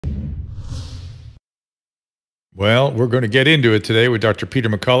Well, we're going to get into it today with Dr. Peter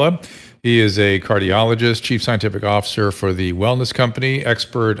McCullough. He is a cardiologist, chief scientific officer for the Wellness Company,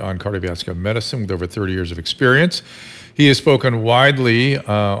 expert on cardiovascular medicine with over 30 years of experience. He has spoken widely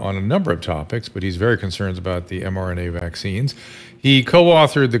on a number of topics, but he's very concerned about the mRNA vaccines. He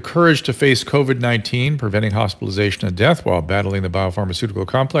co-authored The Courage to Face COVID-19, Preventing Hospitalization and Death While Battling the Biopharmaceutical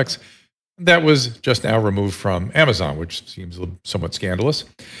Complex. That was just now removed from Amazon, which seems somewhat scandalous.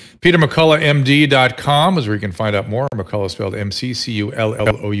 PeterMcCulloughMD.com is where you can find out more. McCullough spelled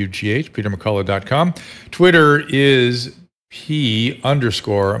McCullough, PeterMcCullough.com. Twitter is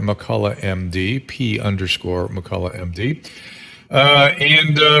P_McCulloughMD,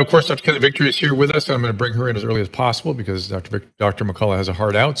 P_McCulloughMD. Of course, Dr. Kelly Victory is here with us. I'm going to bring her in as early as possible because Dr. McCullough has a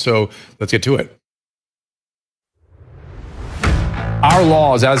heart out. So let's get to it. Our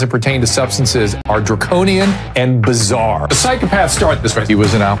laws as it pertains to substances are draconian and bizarre. The psychopaths start this way. He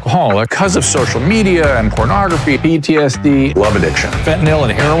was an alcoholic because of social media and pornography, PTSD, love addiction, fentanyl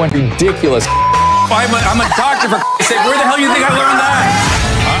and heroin. Ridiculous. I'm a doctor, for Christ's sake. Where the hell do you think I learned that?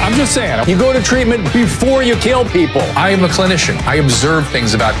 I'm just saying, you go to treatment before you kill people. I am a clinician. I observe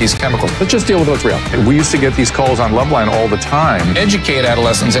things about these chemicals. Let's just deal with what's real. We used to get these calls on Loveline all the time. Educate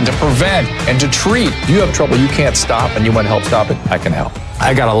adolescents and to prevent and to treat. If you have trouble you can't stop and you want to help stop it, I can help.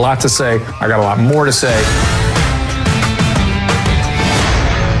 I got a lot to say. I got a lot more to say.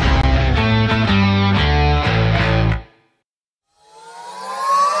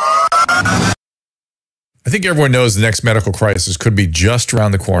 I think everyone knows the next medical crisis could be just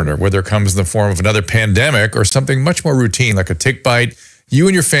around the corner, whether it comes in the form of another pandemic or something much more routine like a tick bite. You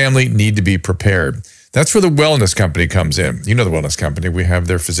and your family need to be prepared. That's where the Wellness Company comes in. You know the Wellness Company. We have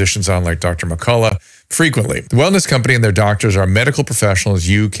their physicians on like Dr. McCullough frequently. The Wellness Company and their doctors are medical professionals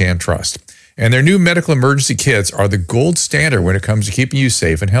you can trust. And their new medical emergency kits are the gold standard when it comes to keeping you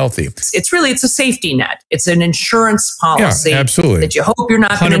safe and healthy. It's a safety net. It's an insurance policy. Yeah, absolutely. That you hope you're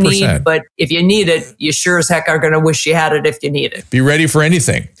not going to 100%. need, but if you need it, you sure as heck are going to wish you had it if you need it. Be ready for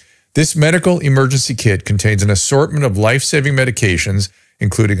anything. This medical emergency kit contains an assortment of life-saving medications,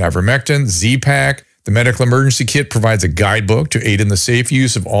 including ivermectin, Z-Pak. The medical emergency kit provides a guidebook to aid in the safe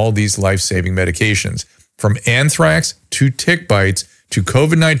use of all these life-saving medications. From anthrax to tick bites to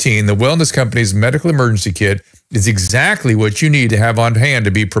COVID-19, the Wellness Company's medical emergency kit is exactly what you need to have on hand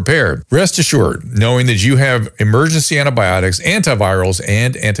to be prepared. Rest assured, knowing that you have emergency antibiotics, antivirals,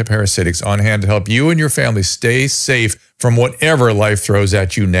 and antiparasitics on hand to help you and your family stay safe from whatever life throws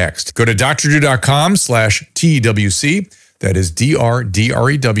at you next. Go to drdrew.com/TWC. That is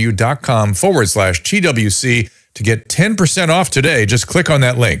DRDREW.com/TWC to get 10% off today. Just click on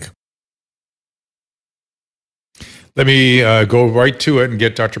that link. Let me go right to it and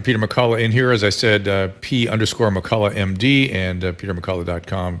get Dr. Peter McCullough in here. As I said, P_McCulloughMD and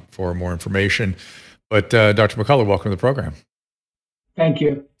PeterMcCullough.com for more information. But Dr. McCullough, welcome to the program. Thank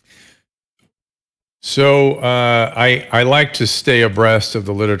you. So I like to stay abreast of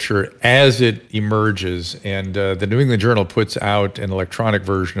the literature as it emerges. And the New England Journal puts out an electronic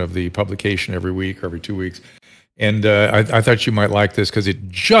version of the publication every week or every 2 weeks. And I thought you might like this because it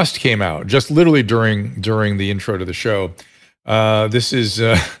just came out, just literally during the intro to the show. This is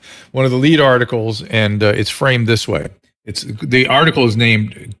one of the lead articles, and it's framed this way. The article is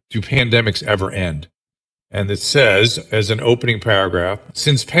named, "Do Pandemics Ever End?" And it says, as an opening paragraph,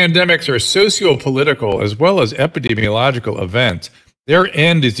 since pandemics are socio-political as well as epidemiological events, their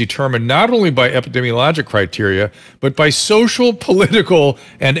end is determined not only by epidemiologic criteria, but by social, political,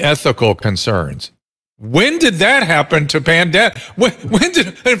 and ethical concerns. When did that happen to pandemic? When did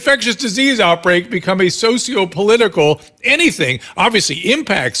an infectious disease outbreak become a socio-political anything? Obviously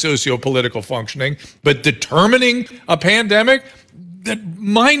impacts socio-political functioning, but determining a pandemic? That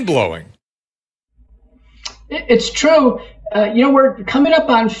mind-blowing. It's true. We're coming up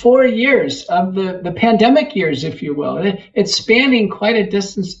on 4 years of the pandemic years, if you will. It's spanning quite a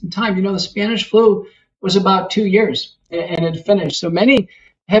distance in time. The Spanish flu was about 2 years and it finished. So many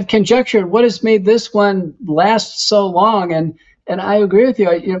have conjectured what has made this one last so long, and I agree with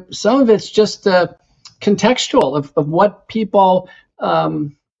you. Some of it's just contextual of what people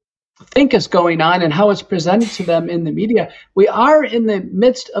think is going on and how it's presented to them in the media. We are in the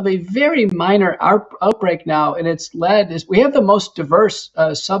midst of a very minor outbreak now, and we have the most diverse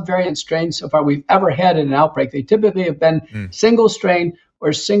subvariant strains so far we've ever had in an outbreak. They typically have been single strain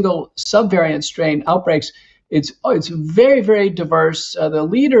or single subvariant strain outbreaks. It's very, very diverse. The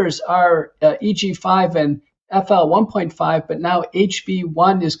leaders are EG5 and FL 1.5, but now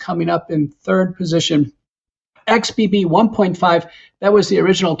HB1 is coming up in third position. XBB 1.5, that was the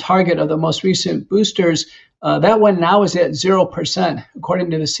original target of the most recent boosters. That one now is at 0%,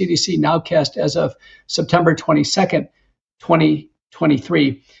 according to the CDC nowcast as of September 22nd,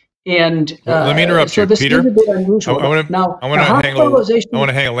 2023. And let me interrupt you, Peter. I want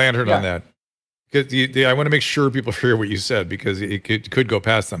to hang a lantern on that. I want to make sure people hear what you said, because it could go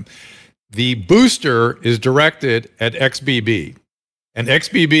past them. The booster is directed at XBB, and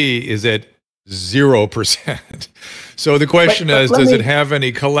XBB is at 0%. So the question is, does it have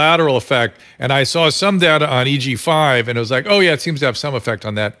any collateral effect? And I saw some data on EG5, and it was like, oh yeah, it seems to have some effect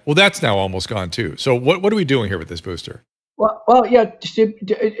on that. Well, that's now almost gone too. So what are we doing here with this booster? Well, yeah,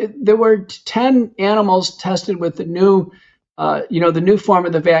 there were 10 animals tested with the new, the new form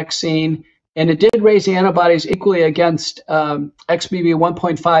of the vaccine, and it did raise antibodies equally against XBB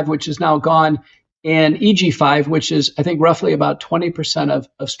 1.5, which is now gone, and EG5, which is, I think, roughly about 20%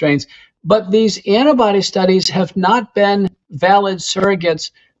 of strains. But these antibody studies have not been valid surrogates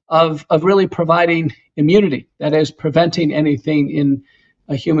of really providing immunity, that is, preventing anything in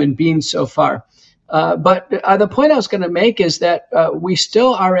a human being so far. But the point I was going to make is that we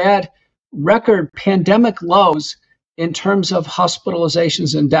still are at record pandemic lows in terms of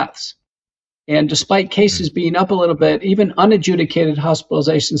hospitalizations and deaths. And despite cases being up a little bit, even unadjudicated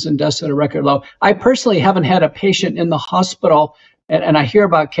hospitalizations and deaths at a record low. I personally haven't had a patient in the hospital, and I hear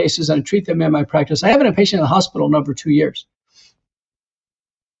about cases and I treat them in my practice. I haven't had a patient in the hospital in over 2 years.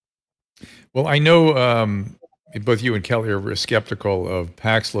 Well, I know both you and Kelly are skeptical of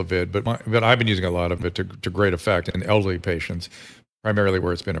Paxlovid, but I've been using a lot of it to great effect in elderly patients, primarily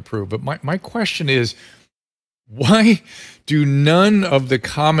where it's been approved. But my question is, why do none of the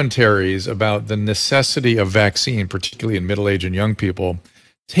commentaries about the necessity of vaccine, particularly in middle-aged and young people,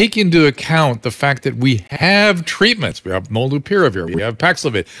 take into account the fact that we have treatments? We have molnupiravir, we have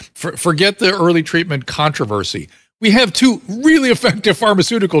Paxlovid. Forget the early treatment controversy. We have two really effective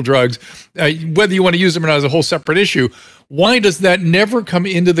pharmaceutical drugs. Whether you want to use them or not is a whole separate issue. Why does that never come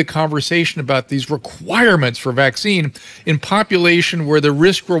into the conversation about these requirements for vaccine in population where the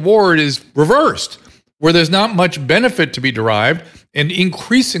risk-reward is reversed, where there's not much benefit to be derived, and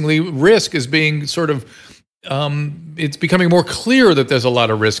increasingly risk is being sort of, it's becoming more clear that there's a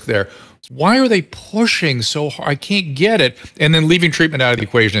lot of risk there. Why are they pushing so hard? I can't get it, and then leaving treatment out of the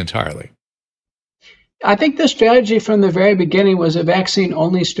equation entirely. I think the strategy from the very beginning was a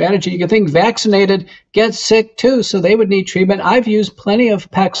vaccine-only strategy. You can think vaccinated get sick too, so they would need treatment. I've used plenty of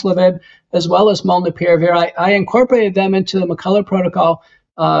Paxlovid as well as molnupiravir. I incorporated them into the McCullough protocol,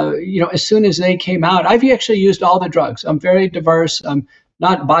 as soon as they came out. I've actually used all the drugs. I'm very diverse. I'm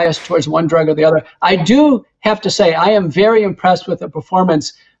not biased towards one drug or the other. I do have to say I am very impressed with the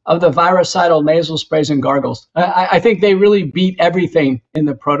performance of the virucidal nasal sprays and gargles. I think they really beat everything in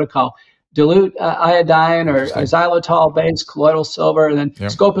the protocol. Dilute iodine or xylitol-based colloidal silver, and then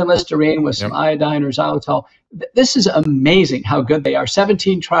scope and Listerine with some iodine or xylitol. This is amazing how good they are.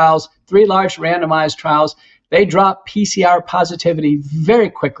 17 trials, 3 large randomized trials. They drop PCR positivity very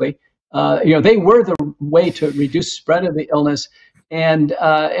quickly. They were the way to reduce spread of the illness. And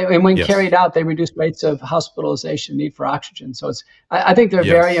when carried out, they reduced rates of hospitalization, need for oxygen. So I think they're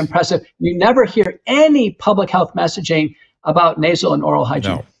very impressive. You never hear any public health messaging about nasal and oral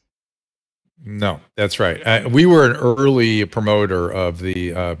hygiene. No, that's right. We were an early promoter of the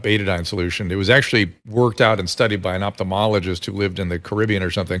betadine solution. It was actually worked out and studied by an ophthalmologist who lived in the Caribbean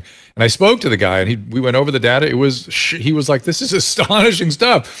or something. And I spoke to the guy, and we went over the data. He was like, "This is astonishing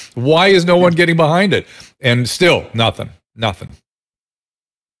stuff. Why is no one getting behind it?" And still, nothing.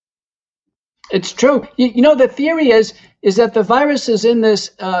 It's true. The theory is that the virus is in this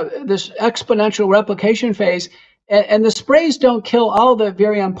exponential replication phase. And the sprays don't kill all the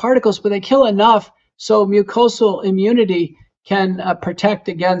virion particles, but they kill enough so mucosal immunity can protect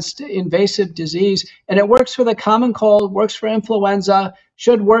against invasive disease. And it works for the common cold, works for influenza,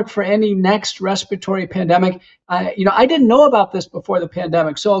 should work for any next respiratory pandemic. I didn't know about this before the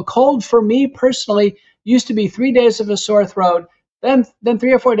pandemic. So a cold for me personally used to be 3 days of a sore throat, then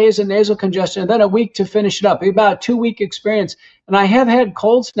 3 or 4 days of nasal congestion, and then a week to finish it up. About a 2-week experience. And I have had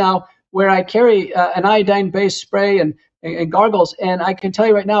colds now where I carry an iodine-based spray and gargles, and I can tell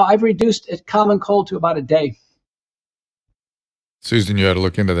you right now, I've reduced a common cold to about a day. Susan, you had to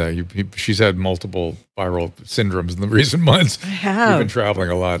look into that. She's had multiple viral syndromes in the recent months. I have. You've been traveling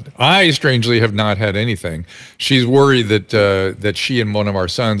a lot. I, strangely, have not had anything. She's worried that she and one of our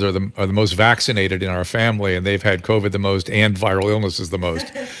sons are the most vaccinated in our family, and they've had COVID the most and viral illnesses the most.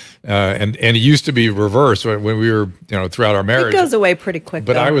 And it used to be reversed when we were, throughout our marriage. It goes away pretty quick.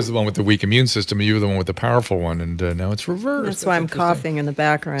 But though. I was the one with the weak immune system, and you were the one with the powerful one, and now it's reversed. That's why I'm coughing in the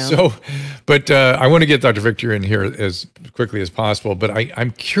background. So, but I want to get Dr. Victory in here as quickly as possible. But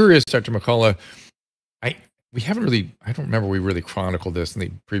I'm curious, Dr. McCullough. I don't remember we really chronicled this in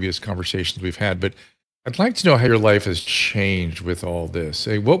the previous conversations we've had, but I'd like to know how your life has changed with all this.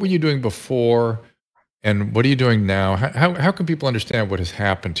 What were you doing before? And what are you doing now? How can people understand what has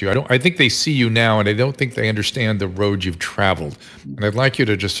happened to you? I think they see you now, and I don't think they understand the road you've traveled. And I'd like you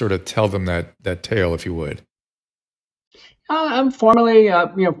to just sort of tell them that tale, if you would. I'm formerly,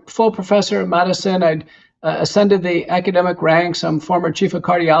 full professor of medicine. I'd ascended the academic ranks. I'm former chief of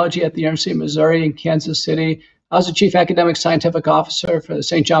cardiology at the University of Missouri in Kansas City. I was the chief academic scientific officer for the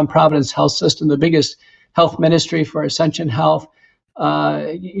St. John Providence Health System, the biggest health ministry for Ascension Health.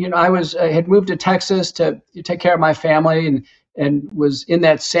 I had moved to Texas to take care of my family, and was in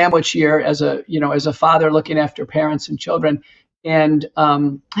that sandwich year as a father looking after parents and children, and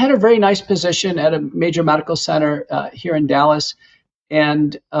had a very nice position at a major medical center here in Dallas.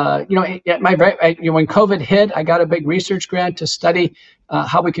 And when COVID hit, I got a big research grant to study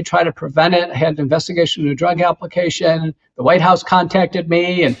how we could try to prevent it. I had an investigation of a drug application. The White House contacted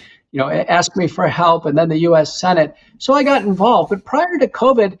me and asked me for help, and then the U.S. Senate. So I got involved. But prior to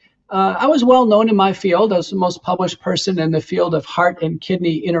COVID, I was well known in my field. I was the most published person in the field of heart and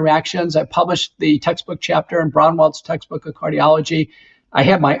kidney interactions. I published the textbook chapter in Braunwald's textbook of cardiology. I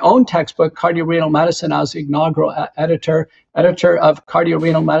had my own textbook, Cardiorenal Medicine. I was the inaugural editor of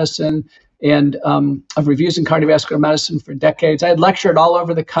Cardiorenal Medicine and of Reviews in Cardiovascular Medicine for decades. I had lectured all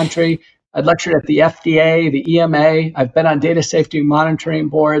over the country. I'd lectured at the FDA, the EMA. I've been on data safety monitoring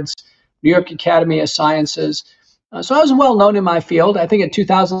boards, New York Academy of Sciences. So I was well known in my field. I think in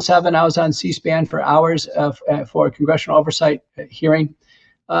 2007, I was on C-SPAN for hours for a congressional oversight hearing.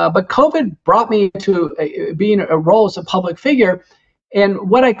 But COVID brought me to being a role as a public figure. And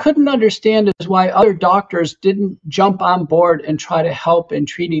what I couldn't understand is why other doctors didn't jump on board and try to help in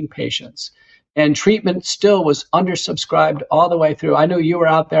treating patients. And treatment still was undersubscribed all the way through. I know you were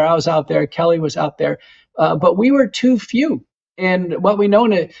out there, I was out there, Kelly was out there, but we were too few. And what we know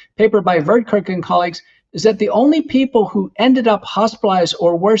in a paper by Verdkirk and colleagues is that the only people who ended up hospitalized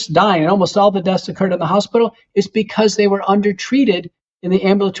or worse dying, and almost all the deaths occurred in the hospital, is because they were undertreated in the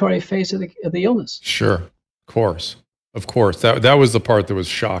ambulatory phase of the illness. Sure, of course. That was the part that was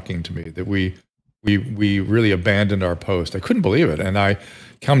shocking to me, that we really abandoned our post. I couldn't believe it. And I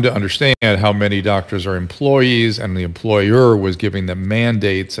come to understand how many doctors are employees, and the employer was giving them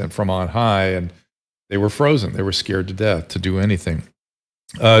mandates and from on high, and they were frozen. They were scared to death to do anything.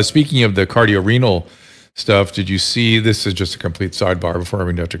 Speaking of the cardiorenal stuff, did you see, this is just a complete sidebar before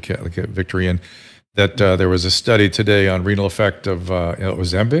we get Dr. Victory in, that there was a study today on renal effect of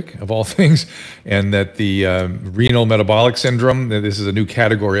Ozempic, of all things, and that the renal metabolic syndrome, this is a new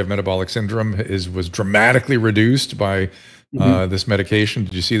category of metabolic syndrome, was dramatically reduced by this medication.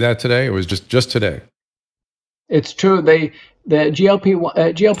 Did you see that today? It was just today. It's true. The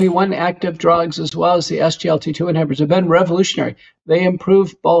GLP-1 active drugs, as well as the SGLT2 inhibitors, have been revolutionary. They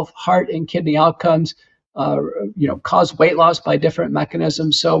improve both heart and kidney outcomes, cause weight loss by different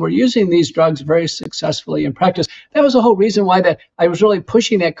mechanisms. So we're using these drugs very successfully in practice. That was the whole reason why I was really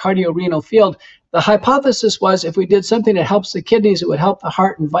pushing that cardiorenal field. The hypothesis was if we did something that helps the kidneys, it would help the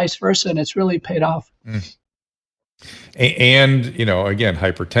heart and vice versa, and it's really paid off. And, again,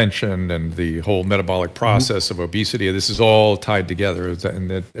 hypertension and the whole metabolic process of obesity, this is all tied together, and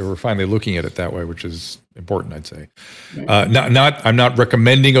that we're finally looking at it that way, which is important, I'd say. Right. I'm not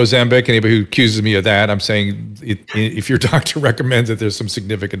recommending Ozempic. Anybody who accuses me of that, I'm saying if your doctor recommends it, there's some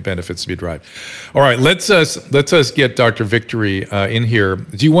significant benefits to be derived. All right, let's get Dr. Victory in here.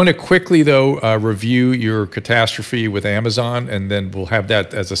 Do you want to quickly, though, review your catastrophe with Amazon, and then we'll have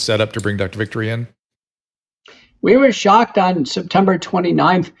that as a setup to bring Dr. Victory in? We were shocked on September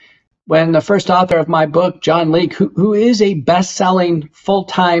 29th when the first author of my book, John Leake, who is a best-selling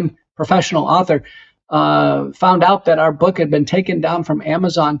full-time professional author, found out that our book had been taken down from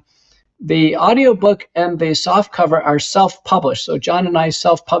Amazon. The audiobook and the softcover are self-published. So John and I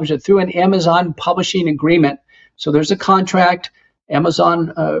self-published it through an Amazon publishing agreement. So there's a contract.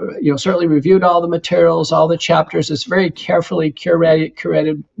 Amazon certainly reviewed all the materials, all the chapters. It's very carefully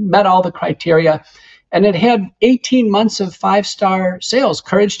curated, met all the criteria. And it had 18 months of 5-star sales,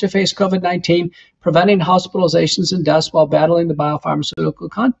 courage to face COVID-19, preventing hospitalizations and deaths while battling the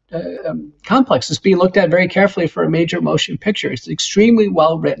biopharmaceutical complex. It's being looked at very carefully for a major motion picture. It's extremely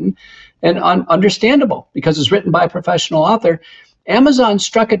well written and understandable because it's written by a professional author. Amazon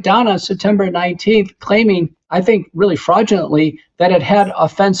struck it down on September 19th, claiming, I think really fraudulently, that it had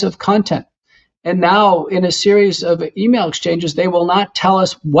offensive content. And now in a series of email exchanges, they will not tell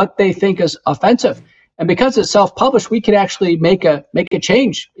us what they think is offensive. And because it's self-published, we could actually make a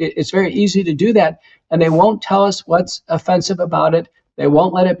change. It's very easy to do that. And they won't tell us what's offensive about it. They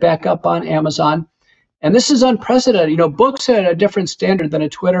won't let it back up on Amazon. And this is unprecedented. Books are at a different standard than a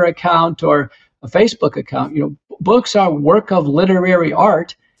Twitter account or a Facebook account. Books are work of literary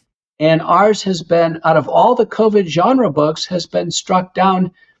art. And ours has been, out of all the COVID genre books, has been struck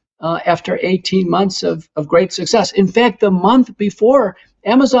down after 18 months of great success. In fact, the month before,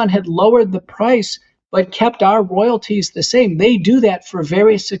 Amazon had lowered the price but kept our royalties the same. They do that for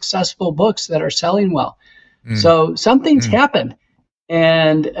very successful books that are selling well. So something's happened,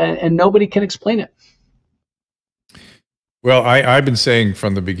 and nobody can explain it. Well, I've been saying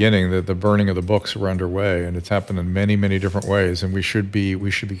from the beginning that the burning of the books are underway, and it's happened in many, many different ways, and we should be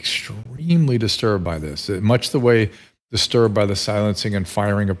extremely disturbed by this, much the way disturbed by the silencing and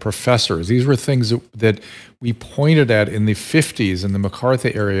firing of professors. These were things that we pointed at in the 50s in the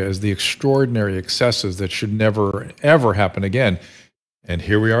McCarthy area as the extraordinary excesses that should never, ever happen again. And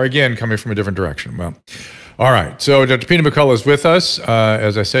here we are again, coming from a different direction. Well, all right. So Dr. Peter McCullough is with us.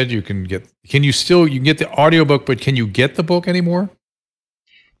 As I said, you can get the audiobook, but can you get the book anymore?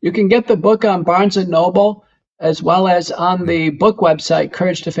 You can get the book on Barnes & Noble, as well as on the book website,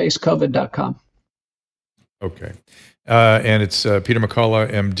 couragetofacecovid.com. Okay. And it's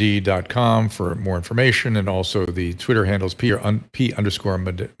petermcculloughmd.com for more information, and also the Twitter handles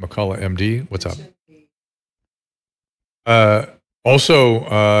P_McCulloughMD. What's up?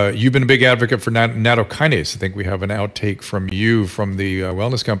 Also, you've been a big advocate for nattokinase. I think we have an outtake from you from the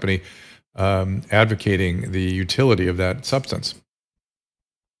wellness company advocating the utility of that substance.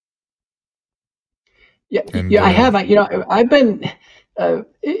 Yeah, I have. I've been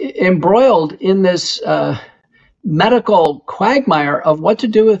embroiled in this medical quagmire of what to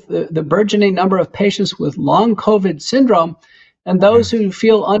do with the burgeoning number of patients with long COVID syndrome and those who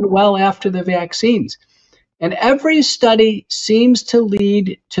feel unwell after the vaccines. And every study seems to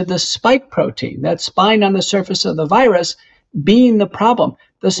lead to the spike protein, that spine on the surface of the virus, being the problem.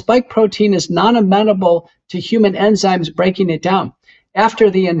 The spike protein is non-amenable to human enzymes breaking it down. After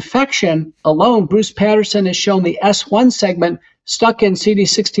the infection alone, Bruce Patterson has shown the S1 segment stuck in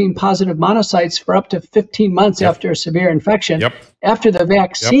CD16 positive monocytes for up to 15 months after a severe infection. After the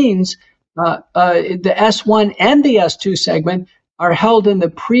vaccines, the S1 and the S2 segment are held in the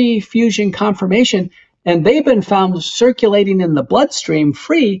pre-fusion conformation, and they've been found circulating in the bloodstream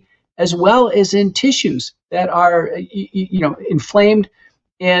free, as well as in tissues that are inflamed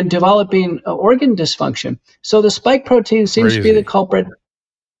and developing organ dysfunction. So the spike protein seems to be the culprit.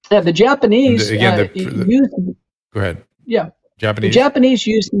 The Japanese go ahead. Yeah. The Japanese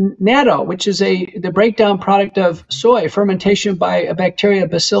use natto, which is the breakdown product of soy, fermentation by a bacteria,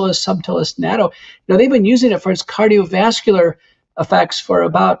 Bacillus subtilis natto. They've been using it for its cardiovascular effects for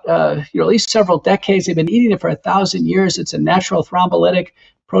about at least several decades. They've been eating it for 1,000 years. It's a natural thrombolytic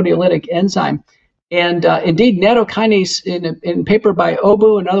proteolytic enzyme. And indeed, nattokinase in a paper by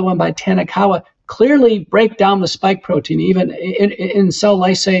Obu, another one by Tanakawa, clearly break down the spike protein, even in cell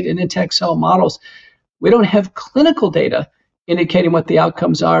lysate and intact cell models. We don't have clinical data indicating what the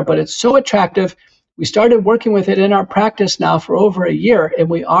outcomes are, but it's so attractive. We started working with it in our practice now for over a year, and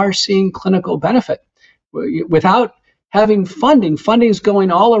we are seeing clinical benefit. Without having funding, funding's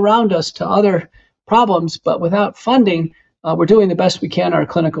going all around us to other problems, but without funding, we're doing the best we can in our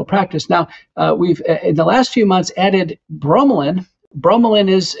clinical practice. Now, we've, in the last few months, added bromelain. Bromelain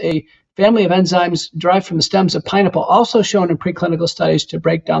is a family of enzymes derived from the stems of pineapple, also shown in preclinical studies to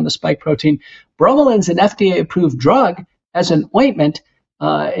break down the spike protein. Bromelain's an FDA-approved drug as an ointment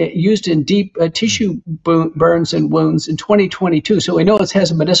used in deep tissue burns and wounds in 2022. So we know it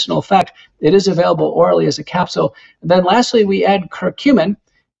has a medicinal effect. It is available orally as a capsule. And then lastly, we add curcumin,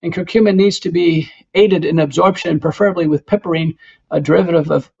 and curcumin needs to be aided in absorption, preferably with piperine, a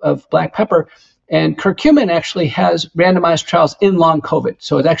derivative of black pepper. And curcumin actually has randomized trials in long COVID.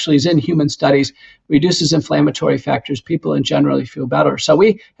 So it actually is in human studies, reduces inflammatory factors. People in general feel better. So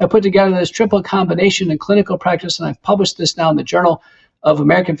we have put together this triple combination in clinical practice, and I've published this now in the Journal of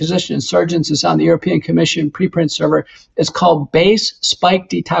American Physicians and Surgeons. It's on the European Commission preprint server. It's called base spike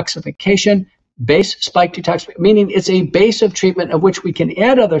detoxification. Base spike detoxification, meaning it's a base of treatment of which we can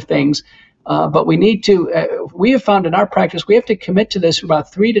add other things. But we need to, we have found in our practice, we have to commit to this for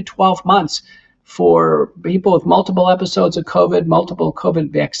about 3 to 12 months for people with multiple episodes of COVID, multiple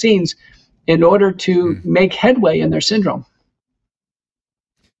COVID vaccines, in order to make headway in their syndrome.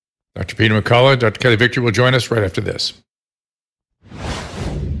 Dr. Peter McCullough, Dr. Kelly Victory will join us right after this.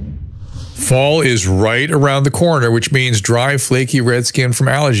 Fall is right around the corner, which means dry, flaky red skin from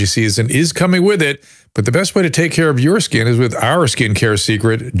allergy season is coming with it. But the best way to take care of your skin is with our skincare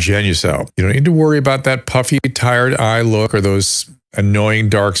secret, Genucel. You don't need to worry about that puffy, tired eye look or those annoying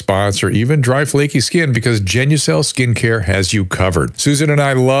dark spots or even dry, flaky skin because Genucel Skincare has you covered. Susan and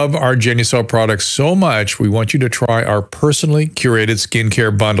I love our Genucel products so much, we want you to try our personally curated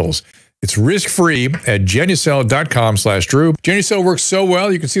skincare bundles. It's risk-free at Genucel.com/Drew. Genucel works so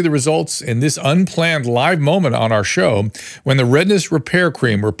well, you can see the results in this unplanned live moment on our show when the Redness Repair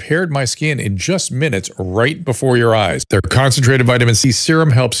Cream repaired my skin in just minutes right before your eyes. Their concentrated vitamin C serum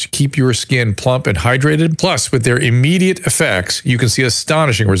helps keep your skin plump and hydrated. Plus, with their immediate effects, you can see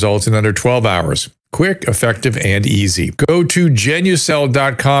astonishing results in under 12 hours. Quick, effective, and easy. Go to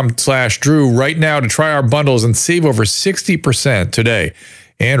Genucel.com/Drew right now to try our bundles and save over 60% today.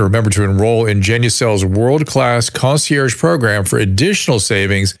 And remember to enroll in Genucel's world-class concierge program for additional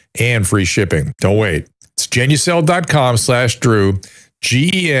savings and free shipping. Don't wait. It's Genucel.com/Drew,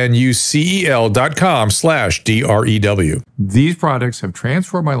 GENUCEL.com/DREW. These products have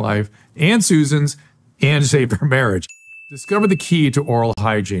transformed my life and Susan's and saved our marriage. Discover the key to oral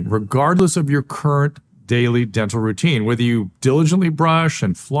hygiene, regardless of your current daily dental routine. Whether you diligently brush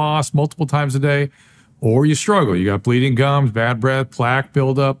and floss multiple times a day, or you struggle, you got bleeding gums, bad breath, plaque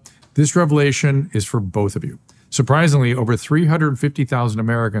buildup, this revelation is for both of you. Surprisingly, over 350,000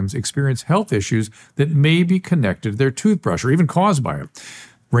 Americans experience health issues that may be connected to their toothbrush or even caused by it,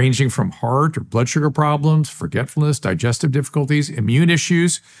 ranging from heart or blood sugar problems, forgetfulness, digestive difficulties, immune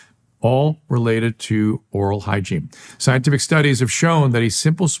issues, all related to oral hygiene. Scientific studies have shown that a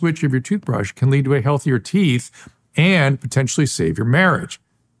simple switch of your toothbrush can lead to a healthier teeth and potentially save your marriage.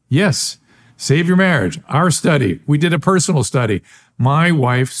 Yes, save your marriage. Our study, we did a personal study. My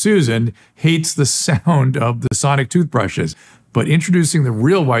wife, Susan, hates the sound of the sonic toothbrushes, but introducing the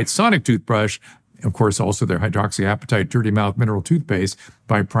Real White Sonic toothbrush, of course, also their hydroxyapatite dirty mouth mineral toothpaste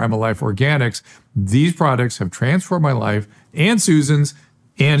by Primal Life Organics, these products have transformed my life and Susan's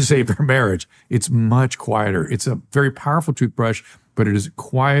and saved our marriage. It's much quieter. It's a very powerful toothbrush, but it is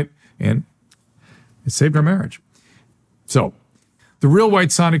quiet and it saved our marriage. So, the Real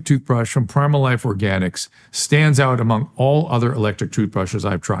White Sonic toothbrush from Primal Life Organics stands out among all other electric toothbrushes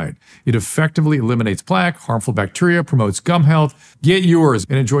I've tried. It effectively eliminates plaque, harmful bacteria, promotes gum health. Get yours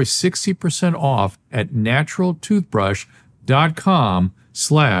and enjoy 60% off at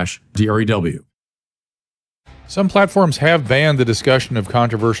naturaltoothbrush.com/DREW. Some platforms have banned the discussion of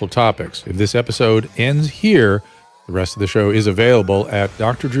controversial topics. If this episode ends here, the rest of the show is available at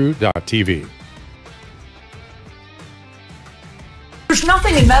drdrew.tv. There's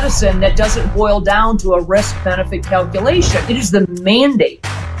nothing in medicine that doesn't boil down to a risk-benefit calculation. It is the mandate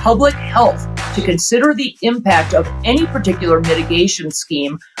of public health to consider the impact of any particular mitigation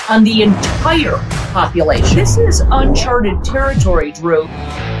scheme on the entire population. This is uncharted territory, Drew.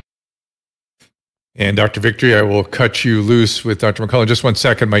 And Dr. Victory, I will cut you loose with Dr. McCullough in just 1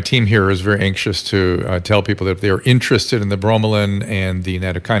 second. My team here is very anxious to tell people that if they are interested in the bromelain and the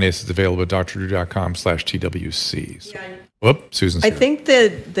nattokinase, it's available at drdrew.com/TWC. Yeah. Whoop, Susan's here. I think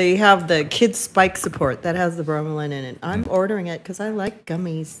that they have the kids spike support that has the bromelain in it. I'm ordering it because I like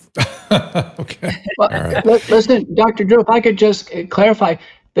gummies. Okay. Well, right. Listen, Dr. Drew, if I could just clarify,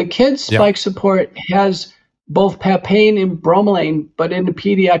 the kids spike support has both papain and bromelain, but in the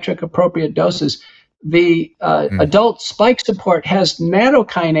pediatric appropriate doses. The adult spike support has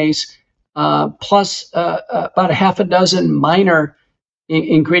nattokinase plus about a half a dozen minor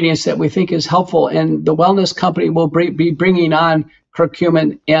ingredients that we think is helpful, and the wellness company will be bringing on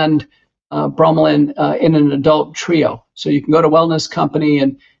curcumin and bromelain in an adult trio. So you can go to wellness company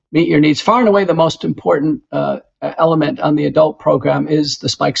and meet your needs. Far and away the most important element on the adult program is the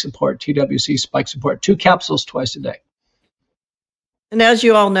spike support, TWC spike support, 2 capsules twice a day. And as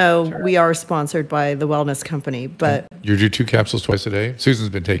you all know, we are sponsored by the wellness company, but... You do 2 capsules twice a day? Susan's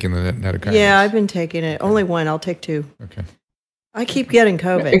been taking the nattokinase. Yeah, I've been taking it. Okay. Only 1. I'll take 2. Okay. I keep getting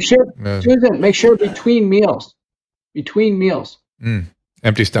COVID. Susan, make sure between meals.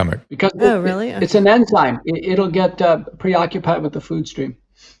 Empty stomach. Because really? It's an enzyme. It'll get preoccupied with the food stream.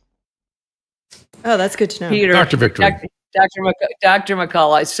 Oh, that's good to know. Peter, Dr. Victory. Dr.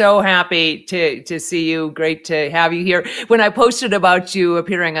 McCullough, so happy to see you. Great to have you here. When I posted about you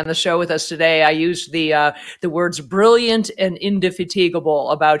appearing on the show with us today, I used the words brilliant and indefatigable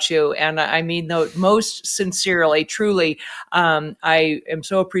about you. And I mean, most sincerely, truly, I am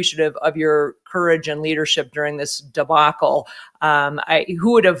so appreciative of your courage and leadership during this debacle.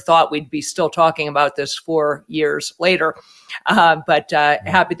 Who would have thought we'd be still talking about this 4 years later? But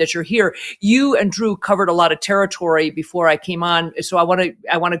happy that you're here. You and Drew covered a lot of territory before I came on, so I want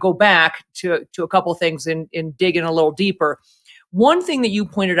to go back to a couple things and dig in a little deeper. One thing that you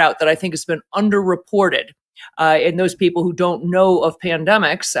pointed out that I think has been underreported, and those people who don't know of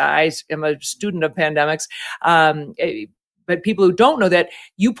pandemics, I am a student of pandemics, but people who don't know that,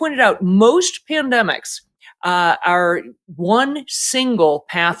 you pointed out most pandemics are one single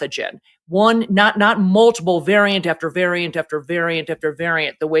pathogen, one, not multiple variant after variant after variant after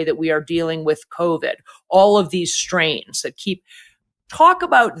variant, the way that we are dealing with COVID, all of these strains that keep. Talk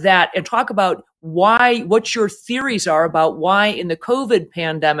about that and talk about what your theories are about why in the COVID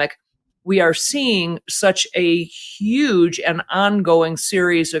pandemic we are seeing such a huge and ongoing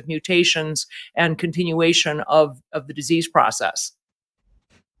series of mutations and continuation of the disease process.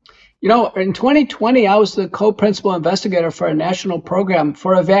 You know, in 2020, I was the co-principal investigator for a national program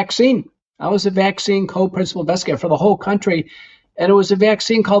for a vaccine. I was a vaccine co-principal investigator for the whole country, and it was a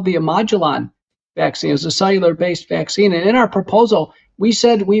vaccine called the Imodulon vaccine. It was a cellular-based vaccine, and in our proposal, we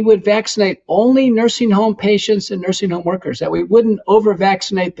said we would vaccinate only nursing home patients and nursing home workers, that we wouldn't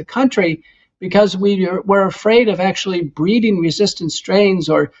over-vaccinate the country because we were afraid of actually breeding resistant strains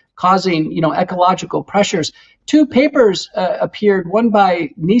or causing, ecological pressures. Two papers appeared, one by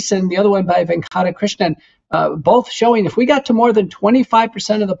Neeson, the other one by Venkatakrishnan, both showing if we got to more than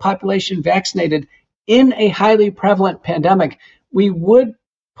 25% of the population vaccinated in a highly prevalent pandemic, we would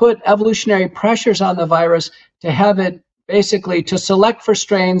put evolutionary pressures on the virus to have it basically to select for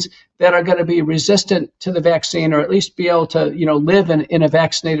strains that are going to be resistant to the vaccine, or at least be able to, live in a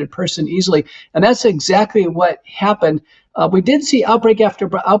vaccinated person easily. And that's exactly what happened. We did see outbreak after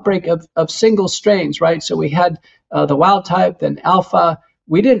outbreak of single strains, right? So we had the wild type, then alpha.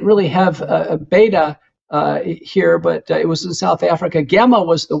 We didn't really have a beta here, but it was in South Africa. Gamma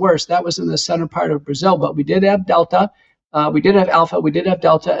was the worst. That was in the center part of Brazil, but we did have delta. We did have alpha. We did have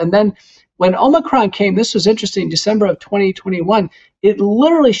delta. And then when Omicron came, this was interesting, December of 2021, it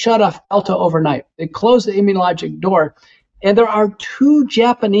literally shut off Delta overnight. It closed the immunologic door. And there are two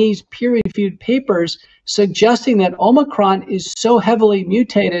Japanese peer-reviewed papers suggesting that Omicron is so heavily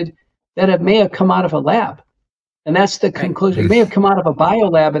mutated that it may have come out of a lab. And that's the conclusion. It may have come out of a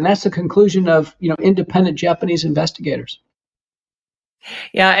biolab, and that's the conclusion of independent Japanese investigators.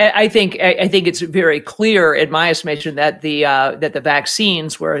 Yeah, I think it's very clear, in my estimation, that the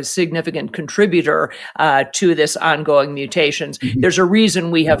vaccines were a significant contributor to this ongoing mutations. Mm-hmm. There's a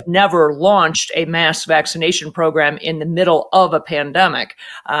reason we have never launched a mass vaccination program in the middle of a pandemic.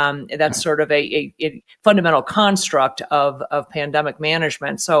 That's sort of a fundamental construct of pandemic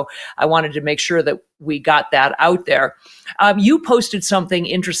management. So I wanted to make sure that we got that out there. You posted something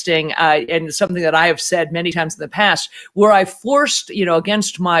interesting and something that I have said many times in the past, where I forced,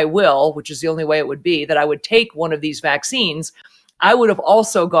 against my will, which is the only way it would be, that I would take one of these vaccines. I would have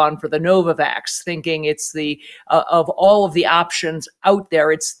also gone for the Novavax, thinking it's of all of the options out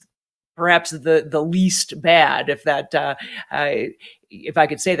there, it's perhaps the least bad, if I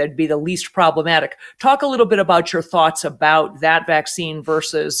could say that'd be the least problematic. Talk a little bit about your thoughts about that vaccine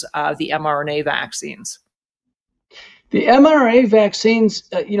versus the mRNA vaccines. The mRNA vaccines,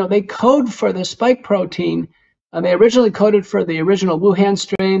 they code for the spike protein. They originally coded for the original Wuhan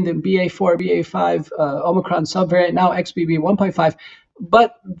strain, the BA4, BA5 Omicron subvariant, now XBB 1.5.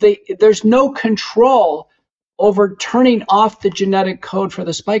 But there's no control over turning off the genetic code for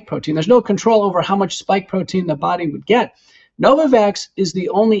the spike protein. There's no control over how much spike protein the body would get. Novavax is the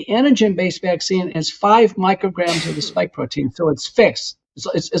only antigen-based vaccine and has 5 micrograms of the spike protein, so it's fixed.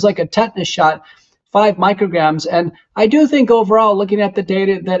 It's like a tetanus shot, 5 micrograms. And I do think overall, looking at the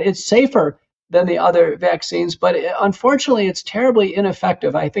data, that it's safer than the other vaccines, but unfortunately, it's terribly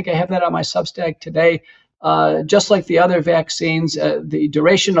ineffective. I think I have that on my Substack today. Just like the other vaccines, the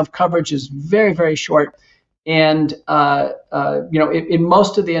duration of coverage is very, very short. And, in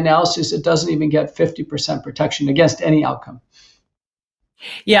most of the analysis, it doesn't even get 50% protection against any outcome.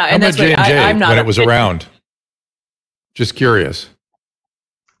 Yeah, and that's J&J I'm not when it was around. Just curious.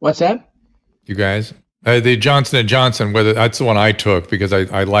 What's that? You guys, the Johnson & Johnson, whether that's the one I took because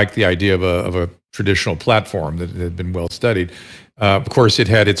I like the idea of a traditional platform that had been well studied. Of course, it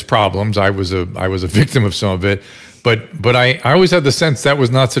had its problems. I was a victim of some of it, but I always had the sense that was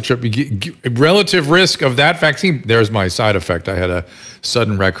not such a relative risk of that vaccine. There's my side effect. I had a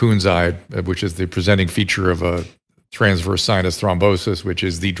sudden raccoon's eye, which is the presenting feature of a transverse sinus thrombosis, which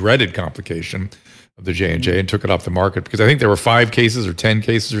is the dreaded complication of the J&J, and took it off the market because I think there were 5 cases or 10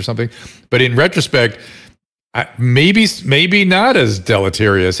 cases or something. But in retrospect, Maybe not as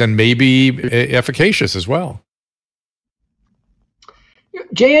deleterious and maybe efficacious as well.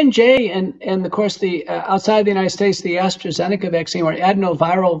 J&J and of course the outside the United States, the AstraZeneca vaccine or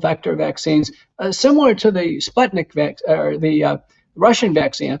adenoviral vector vaccines, similar to the Sputnik or the Russian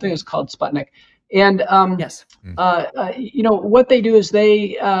vaccine. I think it's called Sputnik. And yes, what they do is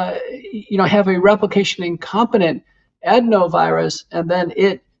they have a replication incompetent adenovirus, and then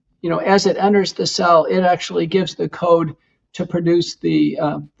it as it enters the cell, it actually gives the code to produce the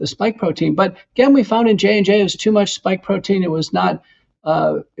spike protein. But again, we found in J&J it was too much spike protein. It was not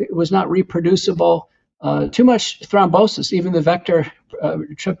reproducible. Too much thrombosis. Even the vector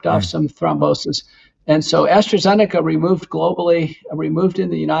tripped off some thrombosis. And so AstraZeneca removed globally, removed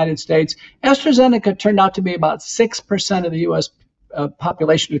in the United States. AstraZeneca turned out to be about 6% of the U.S.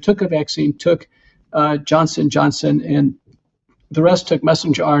 Population who took a vaccine took Johnson & Johnson, and the rest took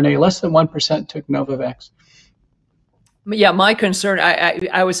messenger RNA. Less than 1% took Novavax. Yeah, my concern,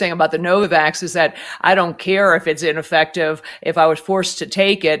 I was saying about the Novavax is that I don't care if it's ineffective if I was forced to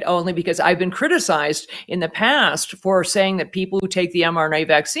take it, only because I've been criticized in the past for saying that people who take the mRNA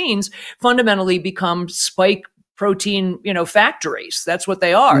vaccines fundamentally become spike protein, factories. That's what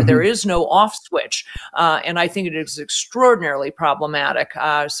they are. Mm-hmm. There is no off switch. And I think it is extraordinarily problematic.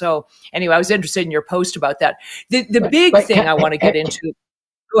 So anyway, I was interested in your post about that. The big thing I want to get into,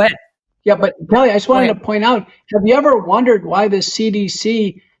 go ahead. Yeah, but Kelly, I just wanted to point out, have you ever wondered why the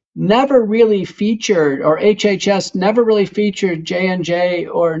CDC never really featured, or HHS never really featured J&J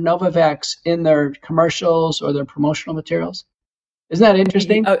or Novavax in their commercials or their promotional materials? Isn't that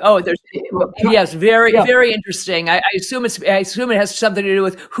interesting? Yes, very interesting. I assume it has something to do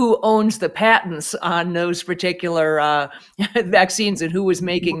with who owns the patents on those particular vaccines and who was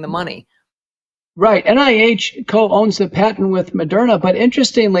making the money. Right. NIH co-owns the patent with Moderna, but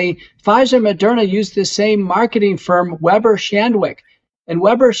interestingly, Pfizer and Moderna use the same marketing firm, Weber Shandwick. And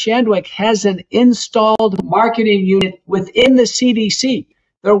Weber Shandwick has an installed marketing unit within the CDC.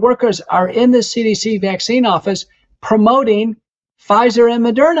 Their workers are in the CDC vaccine office promoting Pfizer and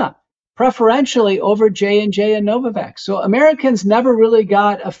Moderna, preferentially over J&J and Novavax. So Americans never really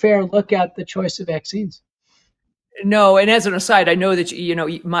got a fair look at the choice of vaccines. No, and as an aside, I know that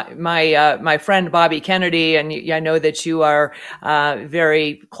my friend Bobby Kennedy, and I know that you are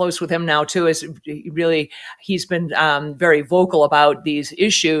very close with him now too. He's been very vocal about these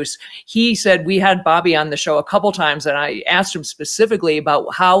issues. He said we had Bobby on the show a couple times, and I asked him specifically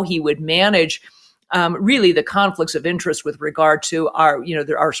about how he would manage really the conflicts of interest with regard to our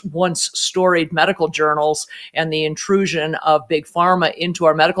once storied medical journals and the intrusion of big pharma into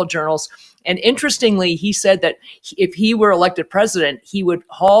our medical journals. And interestingly, he said that if he were elected president, he would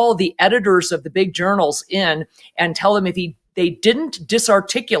haul the editors of the big journals in and tell them if they didn't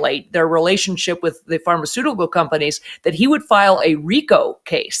disarticulate their relationship with the pharmaceutical companies, that he would file a RICO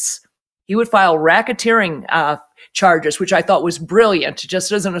case. He would file racketeering charges, which I thought was brilliant.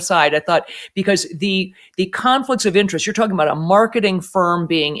 Just as an aside, I thought, because the conflicts of interest, you're talking about a marketing firm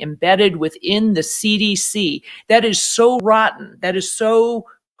being embedded within the CDC. That is so rotten. That is so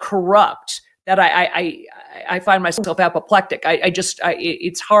corrupt that I find myself apoplectic.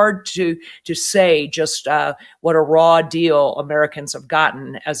 It's hard to say just what a raw deal Americans have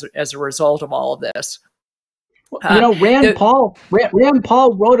gotten as a result of all of this. Rand Paul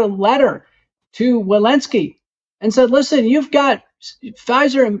wrote a letter to Walensky and said, listen, you've got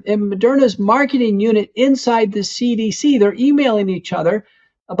Pfizer and Moderna's marketing unit inside the CDC. They're emailing each other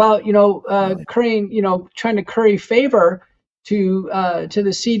about, trying to curry favor to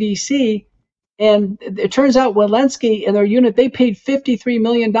the CDC. And it turns out Walensky and their unit, they paid $53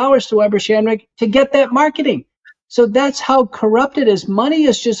 million to Weber Shandwick to get that marketing. So that's how corrupt it is. Money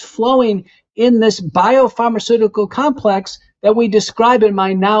is just flowing in this biopharmaceutical complex that we describe in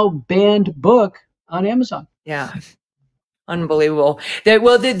my now banned book on Amazon. Yeah. Unbelievable.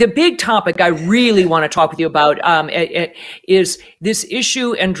 The big topic I really want to talk with you about is this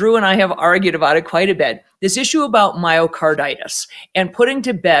issue, and Drew and I have argued about it quite a bit, this issue about myocarditis, and putting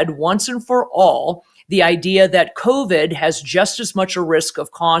to bed once and for all the idea that COVID has just as much a risk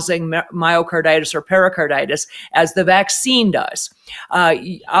of causing myocarditis or pericarditis as the vaccine does.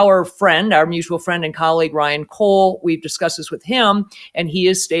 Our mutual friend and colleague, Ryan Cole, we've discussed this with him, and he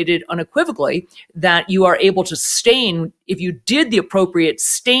has stated unequivocally that you are able to stain, if you did the appropriate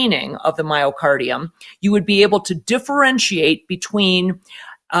staining of the myocardium, you would be able to differentiate between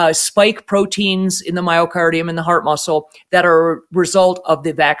spike proteins in the myocardium and the heart muscle that are a result of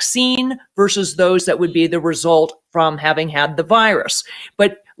the vaccine versus those that would be the result from having had the virus.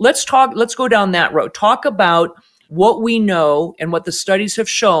 But let's go down that road. Talk about what we know and what the studies have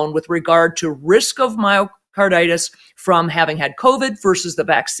shown with regard to risk of myocarditis from having had COVID versus the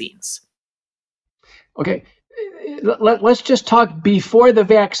vaccines? Okay. Let's just talk before the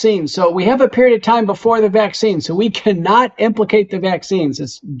vaccine. So we have a period of time before the vaccine, so we cannot implicate the vaccines.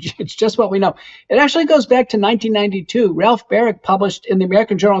 It's just what we know. It actually goes back to 1992. Ralph Barrick published in the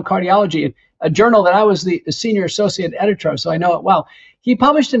American Journal of Cardiology, a journal that I was the senior associate editor of, so I know it well. He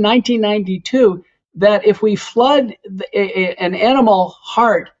published in 1992 that if we flood an animal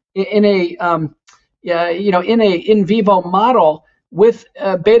heart in a in vivo model with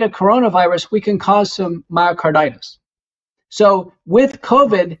beta coronavirus, we can cause some myocarditis. So with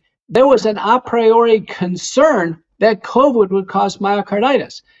COVID, there was an a priori concern that COVID would cause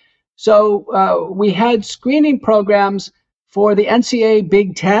myocarditis. So we had screening programs for the NCAA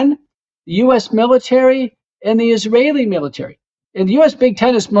Big Ten, the U.S. military, and the Israeli military. And the U.S. Big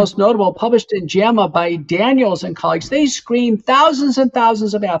Ten is most notable, published in JAMA by Daniels and colleagues. They screened thousands and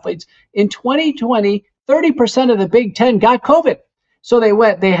thousands of athletes. In 2020, 30% of the Big Ten got COVID. So they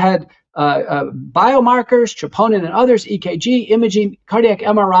had biomarkers, troponin and others, EKG, imaging, cardiac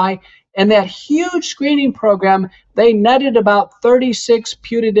MRI, and that huge screening program, they netted about 36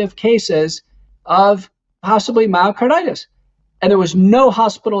 putative cases of possibly myocarditis. And there was no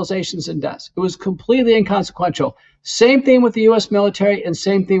hospitalizations and deaths. It was completely inconsequential. Same thing with the U.S. military and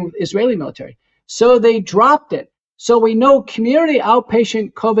same thing with Israeli military. So they dropped it. So we know community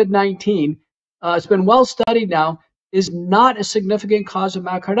outpatient COVID-19, it's been well studied now, is not a significant cause of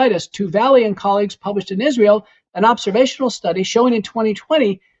myocarditis. Tuvali and colleagues published in Israel an observational study showing in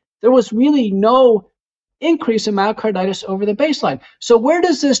 2020 there was really no increase in myocarditis over the baseline. So where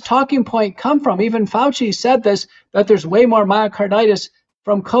does this talking point come from? Even Fauci said this, that there's way more myocarditis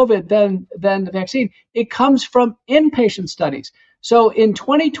from COVID than the vaccine. It comes from inpatient studies. So in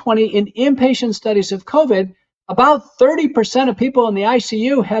 2020, in inpatient studies of COVID, about 30% of people in the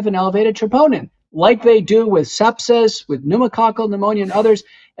ICU have an elevated troponin, like they do with sepsis, with pneumococcal pneumonia and others.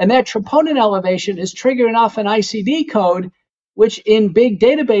 And that troponin elevation is triggering off an ICD code, which in big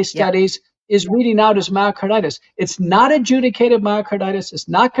database studies is reading out as myocarditis. It's not adjudicated myocarditis. It's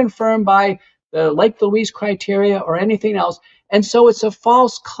not confirmed by the Lake Louise criteria or anything else. And so it's a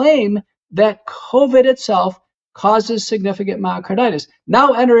false claim that COVID itself causes significant myocarditis.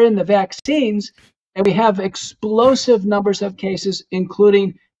 Now enter in the vaccines, and we have explosive numbers of cases,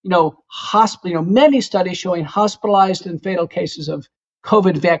 including many studies showing hospitalized and fatal cases of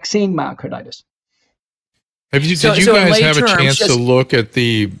COVID vaccine myocarditis. Did you guys have a chance to look at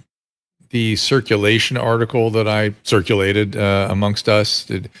the circulation article that I circulated amongst us?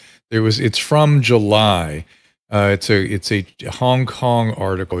 It's from July. It's a Hong Kong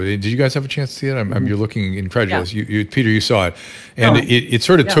article. Did you guys have a chance to see it? You're looking incredulous. Yeah. Peter, you saw it, and it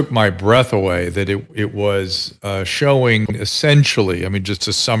sort of took my breath away that it was showing essentially. Just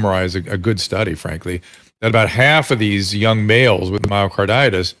to summarize a good study, frankly, that about half of these young males with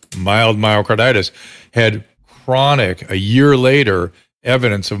myocarditis, mild myocarditis, had chronic, a year later,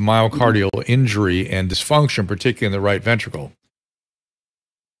 evidence of myocardial injury and dysfunction, particularly in the right ventricle.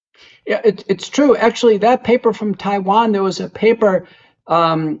 Yeah, it's true. Actually, that paper from Taiwan, there was a paper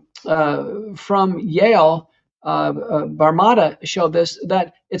from Yale, Barmada showed this,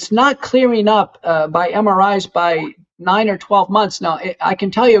 that it's not clearing up by MRIs by 9 or 12 months. Now, I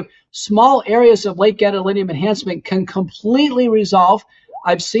can tell you, small areas of late gadolinium enhancement can completely resolve.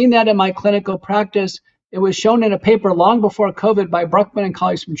 I've seen that in my clinical practice. It was shown in a paper long before COVID by Bruckmann and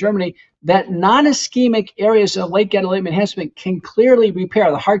colleagues from Germany that non-ischemic areas of late gadolinium enhancement can clearly repair.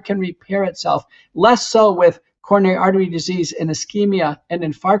 The heart can repair itself, less so with coronary artery disease and ischemia and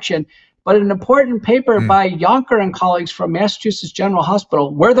infarction. But an important paper by Yonker and colleagues from Massachusetts General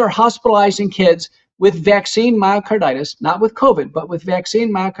Hospital, where they're hospitalizing kids with vaccine myocarditis, not with COVID, but with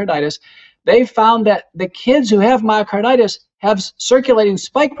vaccine myocarditis, they found that the kids who have myocarditis have circulating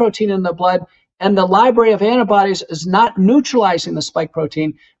spike protein in the blood, and the library of antibodies is not neutralizing the spike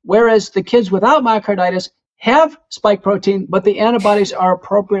protein, whereas the kids without myocarditis have spike protein, but the antibodies are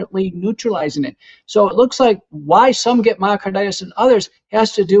appropriately neutralizing it. So it looks like why some get myocarditis and others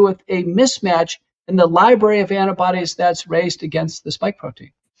has to do with a mismatch in the library of antibodies that's raised against the spike protein.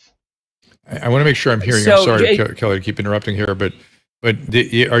 I want to make sure I'm hearing. I'm sorry, Kelly, to keep interrupting here, but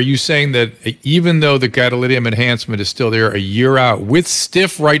are you saying that even though the gadolinium enhancement is still there a year out with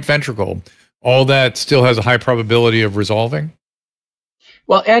stiff right ventricle, all that still has a high probability of resolving?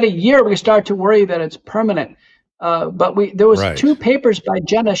 Well, at a year, we start to worry that it's permanent. But there was two papers by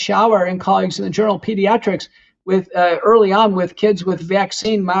Jenna Schauer and colleagues in the Journal of Pediatrics with early on with kids with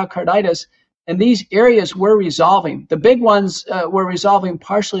vaccine myocarditis, and these areas were resolving. The big ones were resolving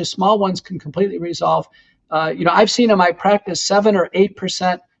partially. Small ones can completely resolve. I've seen in my practice 7 or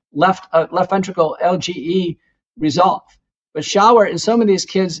 8% left ventricle LGE resolve. But shower in some of these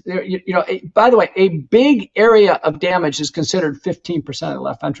kids, by the way, a big area of damage is considered 15% of the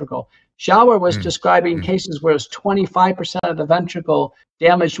left ventricle. Shower was describing cases where it was 25% of the ventricle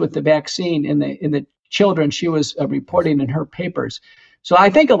damaged with the vaccine in the children she was reporting in her papers. So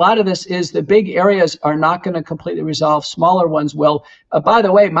I think a lot of this is the big areas are not going to completely resolve. Smaller ones will. By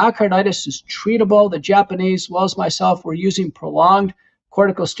the way, myocarditis is treatable. The Japanese, as well as myself, were using prolonged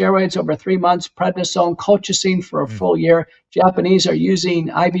corticosteroids over 3 months, prednisone, colchicine for a full year. Japanese are using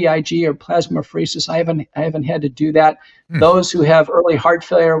IVIG or plasmapheresis. I haven't had to do that. Those who have early heart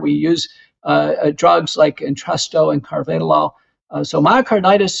failure, we use drugs like Entresto and carvedilol. So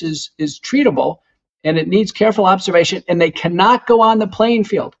myocarditis is treatable, and it needs careful observation, and they cannot go on the playing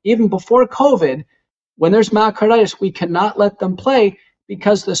field. Even before COVID, when there's myocarditis, we cannot let them play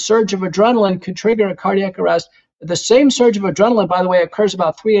because the surge of adrenaline could trigger a cardiac arrest. The same surge of adrenaline, by the way, occurs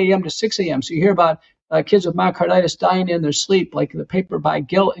about 3 a.m. to 6 a.m. So you hear about kids with myocarditis dying in their sleep, like the paper by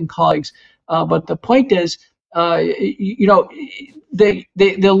Gill and colleagues. But the point is, the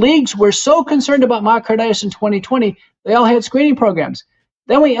leagues were so concerned about myocarditis in 2020, they all had screening programs.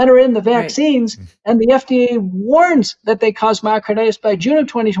 Then we enter in the vaccines, and the FDA warns that they cause myocarditis by June of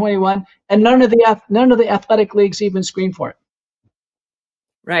 2021, and none of the athletic leagues even screen for it.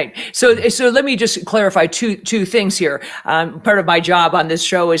 Right. So let me just clarify two things here. Part of my job on this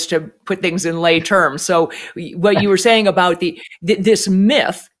show is to put things in lay terms. So what you were saying about this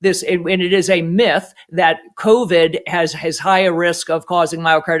myth, and it is a myth that COVID has higher risk of causing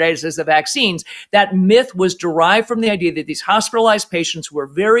myocarditis as the vaccines. That myth was derived from the idea that these hospitalized patients who were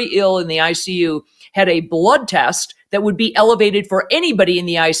very ill in the ICU had a blood test that would be elevated for anybody in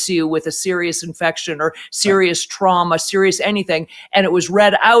the ICU with a serious infection or serious trauma, serious anything. And it was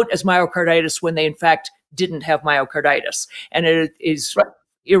read out as myocarditis when they, in fact, didn't have myocarditis. And it is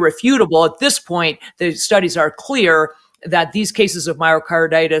irrefutable at this point. The studies are clear that these cases of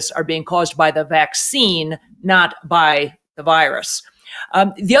myocarditis are being caused by the vaccine, not by the virus.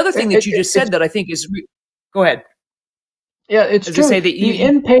 The other thing that you just said that I think is, go ahead. Yeah, it's true. Say that the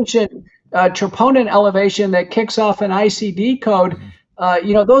inpatient troponin elevation that kicks off an ICD code,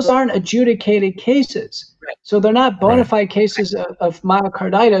 those aren't adjudicated cases. Right. So they're not bona fide cases of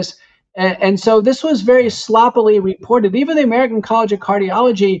myocarditis. And so this was very sloppily reported. Even the American College of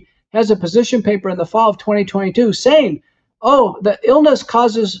Cardiology has a position paper in the fall of 2022 saying, the illness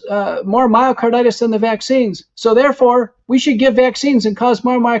causes more myocarditis than the vaccines. So therefore, we should give vaccines and cause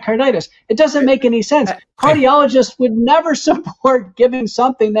more myocarditis. It doesn't make any sense. Cardiologists would never support giving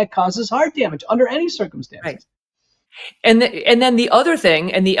something that causes heart damage under any circumstances. Right. And then the other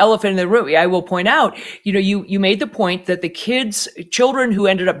thing, and the elephant in the room, I will point out, you made the point that the children who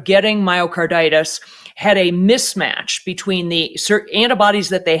ended up getting myocarditis had a mismatch between the antibodies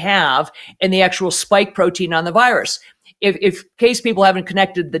that they have and the actual spike protein on the virus. If case people haven't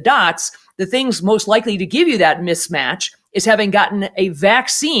connected the dots, the things most likely to give you that mismatch is having gotten a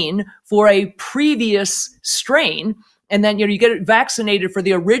vaccine for a previous strain. And then, you get vaccinated for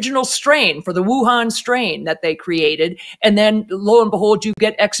the original strain, for the Wuhan strain that they created. And then lo and behold, you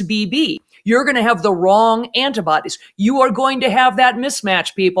get XBB. You're going to have the wrong antibodies. You are going to have that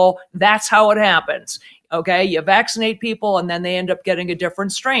mismatch, people. That's how it happens. Okay, you vaccinate people and then they end up getting a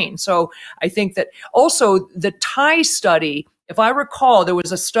different strain. So I think that also the Thai study, if I recall, there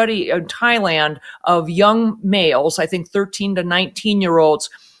was a study in Thailand of young males, I think 13 to 19-year-olds,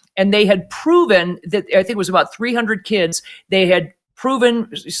 and they had proven that, I think it was about 300 kids, they had proven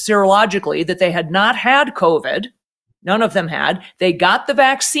serologically that they had not had COVID. None of them had. They got the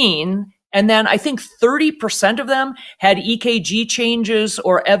vaccine. And then I think 30% of them had EKG changes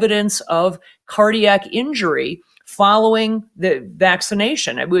or evidence of cardiac injury following the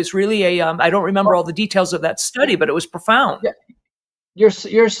vaccination. It was really I don't remember all the details of that study, but it was profound. Yeah.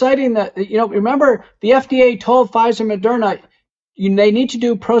 You're citing that, remember the FDA told Pfizer, Moderna, they need to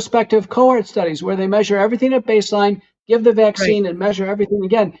do prospective cohort studies where they measure everything at baseline, give the vaccine and measure everything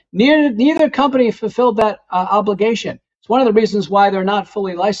again. Neither company fulfilled that obligation. It's one of the reasons why they're not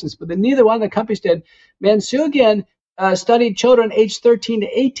fully licensed, but neither one of the companies did. Mansukian studied children aged 13 to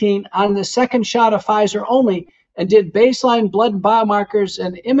 18 on the second shot of Pfizer only and did baseline blood biomarkers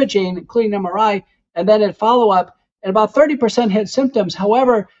and imaging, including MRI, and then at follow-up, and about 30% had symptoms.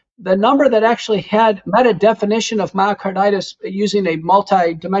 However, the number that actually met a definition of myocarditis using a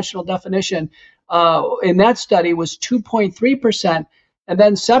multi-dimensional definition in that study was 2.3%. And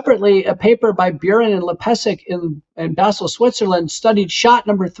then separately, a paper by Buren and Lepesic in Basel, Switzerland, studied shot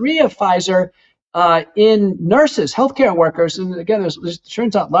number 3 of Pfizer in nurses, healthcare workers. And again, it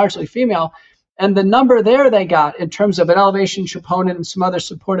turns out largely female. And the number there they got in terms of an elevation troponin and some other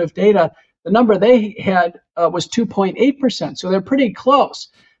supportive data, the number they had was 2.8%. So they're pretty close.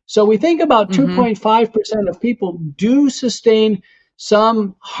 So we think about 2.5% of people do sustain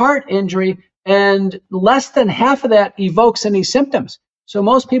some heart injury, and less than half of that evokes any symptoms. So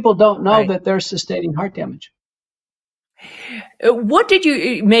most people don't know that they're sustaining heart damage. What did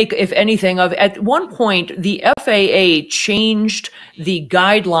you make, if anything, of at one point the FAA changed the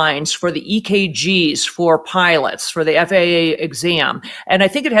guidelines for the EKGs for pilots for the FAA exam, and I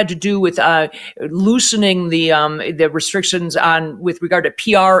think it had to do with loosening the restrictions on with regard to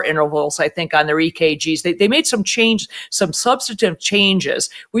PR intervals. I think on their EKGs, they made some substantive changes.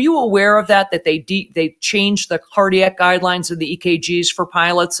 Were you aware of that? That they changed the cardiac guidelines of the EKGs for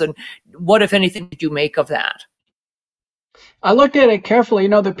pilots, and what, if anything, did you make of that? I looked at it carefully. You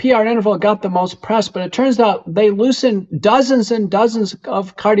know, the PR interval got the most press, but it turns out they loosened dozens and dozens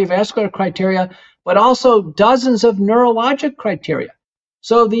of cardiovascular criteria, but also dozens of neurologic criteria.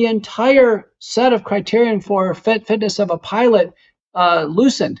 So the entire set of criterion for fitness of a pilot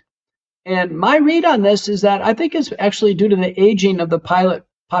loosened. And my read on this is that I think it's actually due to the aging of the pilot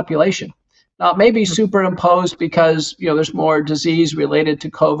population. Now, it may be superimposed because, you know, there's more disease related to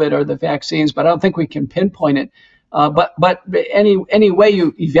COVID or the vaccines, but I don't think we can pinpoint it. But any way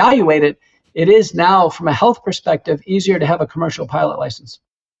you evaluate it, it is now, from a health perspective, easier to have a commercial pilot license.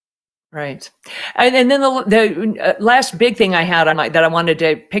 Right. And then the last big thing I had that I wanted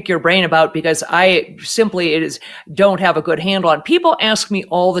to pick your brain about, because I simply don't have a good handle on. People ask me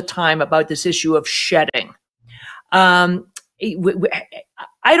all the time about this issue of shedding. I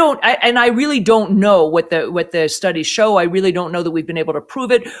really don't know what the studies show. I really don't know that we've been able to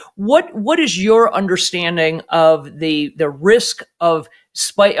prove it. What is your understanding of the risk of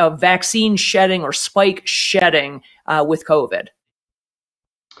vaccine shedding or spike shedding with COVID?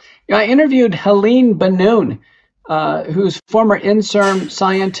 Yeah, I interviewed Helene Benoon, who's former INSERM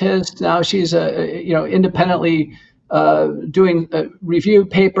scientist. Now she's independently doing review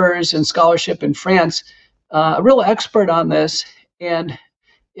papers and scholarship in France. A real expert on this. And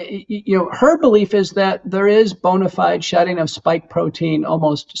her belief is that there is bona fide shedding of spike protein,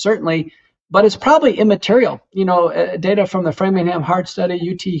 almost certainly, but it's probably immaterial. Data from the Framingham Heart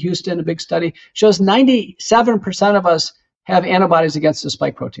Study, UT Houston, a big study, shows 97% of us have antibodies against the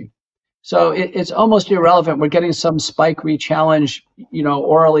spike protein. So it's almost irrelevant. We're getting some spike re-challenge,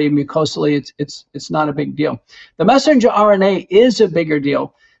 orally, mucosally. It's not a big deal. The messenger RNA is a bigger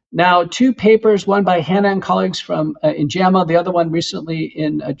deal. Now, two papers, one by Hannah and colleagues in JAMA, the other one recently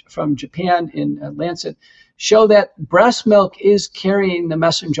from Japan in Lancet, show that breast milk is carrying the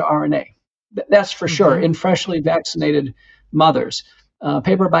messenger RNA. That's for sure in freshly vaccinated mothers.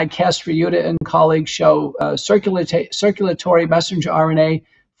 Paper by Castriuta and colleagues show circulatory messenger RNA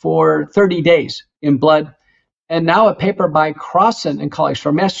for 30 days in blood. And now a paper by Crossan and colleagues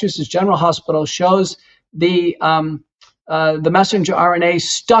from Massachusetts General Hospital shows the messenger RNA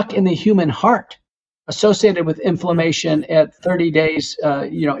stuck in the human heart associated with inflammation at 30 days,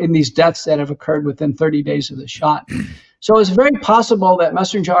 in these deaths that have occurred within 30 days of the shot. So it's very possible that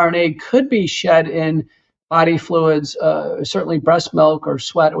messenger RNA could be shed in body fluids, certainly breast milk or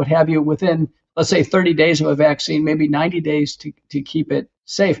sweat, what have you, within, let's say, 30 days of a vaccine, maybe 90 days to keep it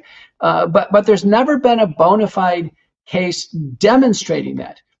safe. But there's never been a bona fide case demonstrating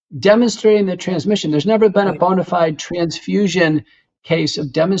the transmission. There's never been a bona fide transfusion case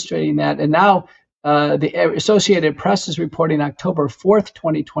of demonstrating that. And now the Associated Press is reporting October 4th,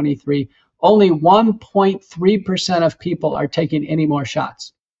 2023, only 1.3% of people are taking any more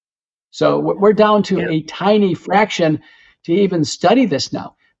shots. So we're down to a tiny fraction to even study this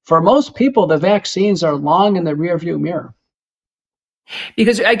now. For most people, the vaccines are long in the rearview mirror.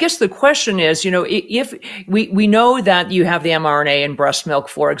 Because I guess the question is, if we know that you have the mRNA in breast milk,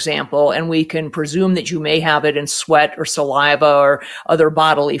 for example, and we can presume that you may have it in sweat or saliva or other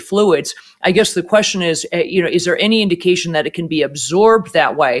bodily fluids, I guess the question is, is there any indication that it can be absorbed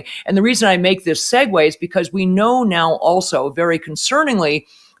that way? And the reason I make this segue is because we know now also, very concerningly,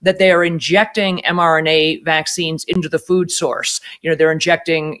 that they are injecting mRNA vaccines into the food source. They're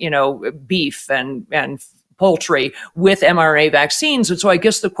injecting, beef and poultry with mRNA vaccines. And so I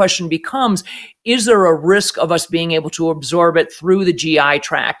guess the question becomes, is there a risk of us being able to absorb it through the GI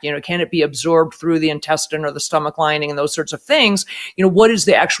tract? Can it be absorbed through the intestine or the stomach lining and those sorts of things? What is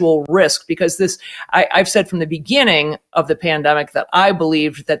the actual risk? Because I've said from the beginning of the pandemic that I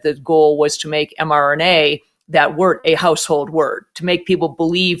believed that the goal was to make mRNA that word a household word, to make people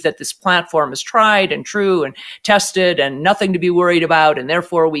believe that this platform is tried and true and tested and nothing to be worried about, and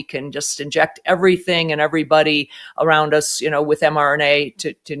therefore we can just inject everything and everybody around us, with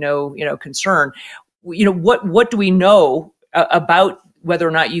mRNA to no, concern. What do we know about whether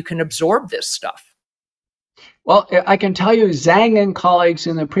or not you can absorb this stuff? Well, I can tell you Zhang and colleagues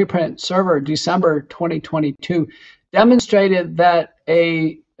in the preprint server, December 2022, demonstrated that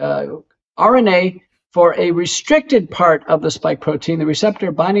a RNA for a restricted part of the spike protein, the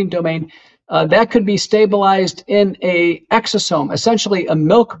receptor binding domain, that could be stabilized in a exosome, essentially a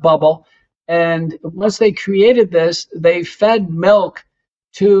milk bubble. And once they created this, they fed milk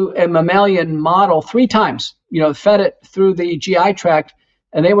to a mammalian model 3 times, fed it through the GI tract,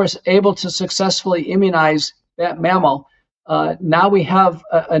 and they were able to successfully immunize that mammal. Now we have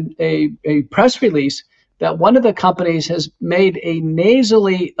a press release that one of the companies has made a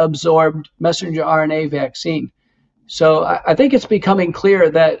nasally absorbed messenger RNA vaccine. So I think it's becoming clear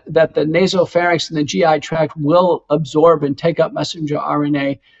that the nasopharynx and the GI tract will absorb and take up messenger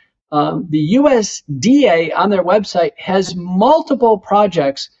RNA. The USDA on their website has multiple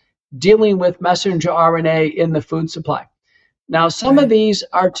projects dealing with messenger RNA in the food supply. Now, some of these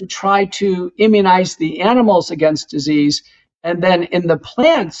are to try to immunize the animals against disease. And then in the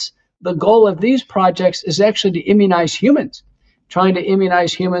plants, the goal of these projects is actually to immunize humans, trying to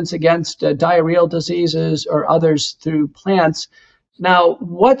immunize humans against diarrheal diseases or others through plants. Now,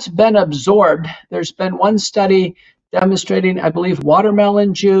 what's been absorbed? There's been one study demonstrating, I believe,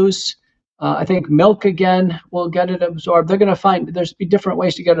 watermelon juice. I think milk again will get it absorbed. They're going to find there's be different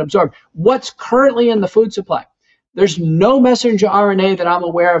ways to get it absorbed. What's currently in the food supply? There's no messenger RNA that I'm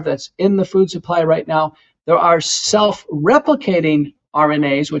aware of that's in the food supply right now. There are self-replicating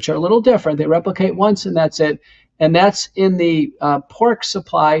RNAs, which are a little different. They replicate once and that's it. And that's in the pork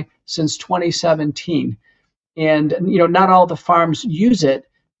supply since 2017. And, not all the farms use it,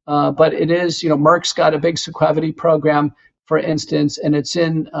 but it is, Merck's got a big sequivity program, for instance, and it's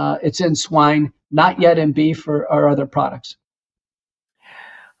in swine, not yet in beef or other products.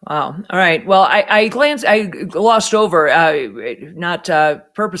 Wow. All right. Well, I glossed over, not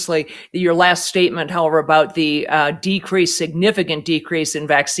purposely, your last statement, however, about the significant decrease in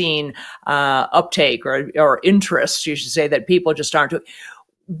vaccine uptake or interest, you should say, that people just aren't doing.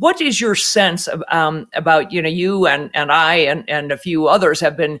 What is your sense of, about, you and I and a few others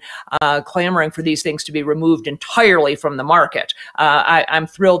have been clamoring for these things to be removed entirely from the market? I'm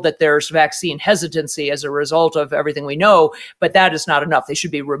thrilled that there's vaccine hesitancy as a result of everything we know, but that is not enough. They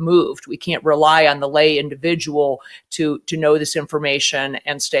should be removed. We can't rely on the lay individual to know this information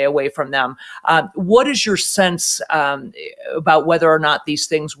and stay away from them. What is your sense about whether or not these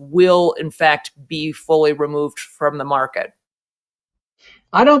things will, in fact, be fully removed from the market?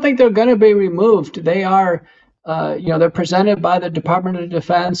 I don't think they're going to be removed. They are, they're presented by the Department of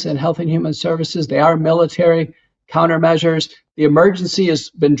Defense and Health and Human Services. They are military countermeasures. The emergency has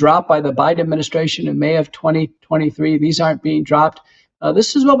been dropped by the Biden administration in May of 2023. These aren't being dropped.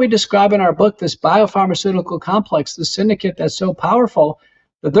 This is what we describe in our book, this biopharmaceutical complex, the syndicate that's so powerful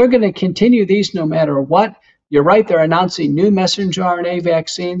that they're going to continue these no matter what. You're right, they're announcing new messenger RNA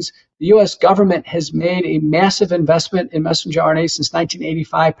vaccines. The U.S. government has made a massive investment in messenger RNA since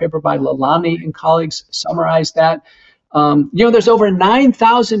 1985. Paper by Lalani and colleagues summarized that. There's over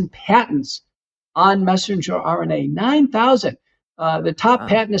 9,000 patents on messenger RNA. 9,000. The top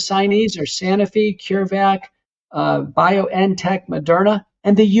patent assignees are Sanofi, CureVac, BioNTech, Moderna,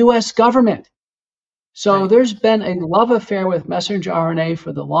 and the U.S. government. So there's been a love affair with messenger RNA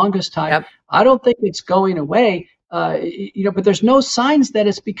for the longest time. Yep. I don't think it's going away, but there's no signs that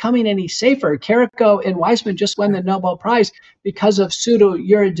it's becoming any safer. Carrico and Weissman just won the Nobel Prize because of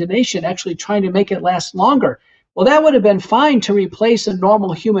pseudouridination, actually trying to make it last longer. Well, that would have been fine to replace a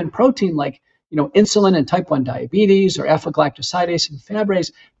normal human protein like, insulin in type 1 diabetes or alpha-galactosidase and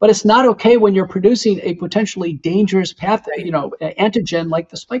Fabry's, but it's not okay when you're producing a potentially dangerous antigen like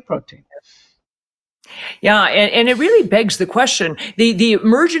the spike protein. Yeah, and it really begs the question. The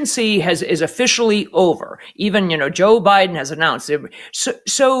emergency is officially over. Even, Joe Biden has announced it.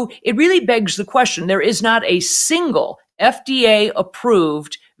 So it really begs the question. There is not a single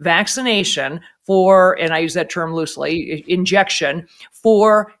FDA-approved vaccination for, and I use that term loosely, injection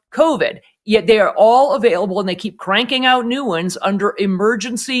for COVID. Yet they are all available and they keep cranking out new ones under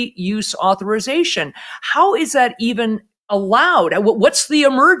emergency use authorization. How is that even allowed? What's the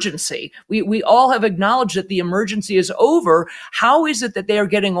emergency? We all have acknowledged that the emergency is over. How is it that they are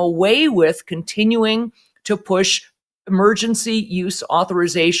getting away with continuing to push emergency use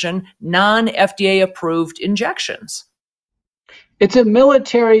authorization, non-FDA approved injections? It's a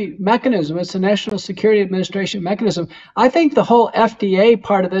military mechanism. It's a National Security Administration mechanism. I think the whole FDA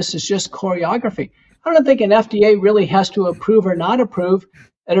part of this is just choreography. I don't think an FDA really has to approve or not approve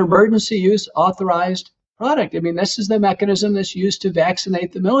an emergency use authorized product. I mean, this is the mechanism that's used to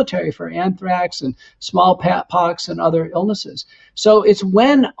vaccinate the military for anthrax and smallpox and other illnesses. So it's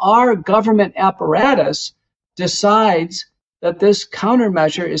when our government apparatus decides that this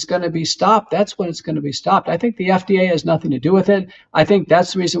countermeasure is going to be stopped, that's when it's going to be stopped. I think the FDA has nothing to do with it. I think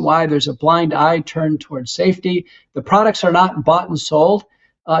that's the reason why there's a blind eye turned towards safety. The products are not bought and sold.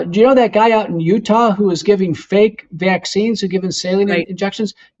 Do you know that guy out in Utah who was giving fake vaccines, who given saline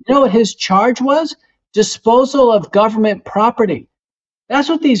injections? You know what his charge was? Disposal of government property. That's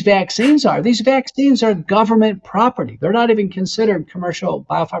what these vaccines are. These vaccines are government property. They're not even considered commercial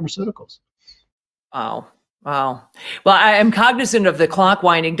biopharmaceuticals. Wow. Wow. Well, I am cognizant of the clock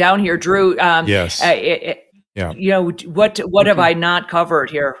winding down here, Drew. Yes. Yeah. You know, what have I not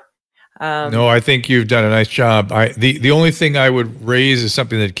covered here? No, I think you've done a nice job. The only thing I would raise is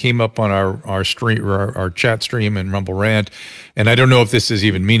something that came up on our stream, our chat stream and Rumble Rant, and I don't know if this is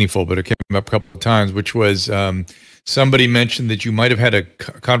even meaningful, but it came up a couple of times, which was somebody mentioned that you might have had a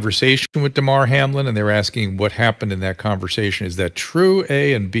conversation with Damar Hamlin, and they were asking what happened in that conversation. Is that true?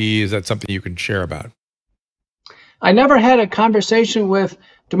 A, and B, is that something you can share about? I never had a conversation with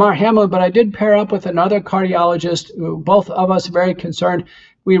Damar Hamlin, but I did pair up with another cardiologist, both of us very concerned.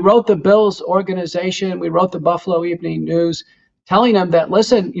 We wrote the Bills organization, we wrote the Buffalo Evening News, telling them that,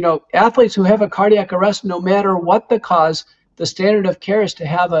 listen, you know, athletes who have a cardiac arrest, no matter what the cause, the standard of care is to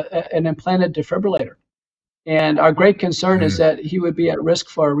have an implanted defibrillator. And our great concern is that he would be at risk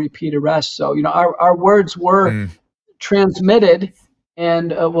for a repeat arrest. So, you know, our words were transmitted,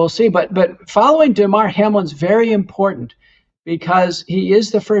 and we'll see. But following Damar Hamlin's very important, because he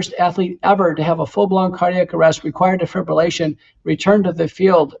is the first athlete ever to have a full-blown cardiac arrest, require defibrillation, return to the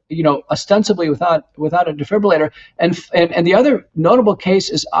field, you know, ostensibly without a defibrillator. And the other notable case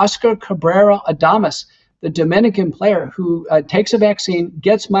is Oscar Cabrera Adames, the Dominican player who takes a vaccine,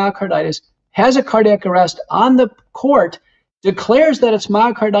 gets myocarditis, has a cardiac arrest on the court, declares that it's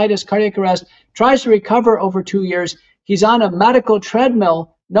myocarditis, cardiac arrest, tries to recover over 2 years. He's on a medical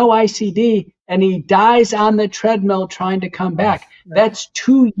treadmill, no ICD, and he dies on the treadmill trying to come back. That's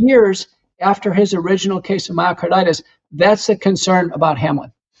 2 years after his original case of myocarditis. That's the concern about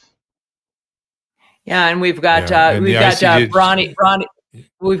Hamlin. Yeah, and we've got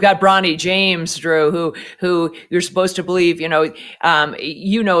Bronny James, Drew, who you're supposed to believe, you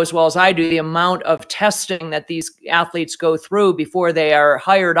know as well as I do, the amount of testing that these athletes go through before they are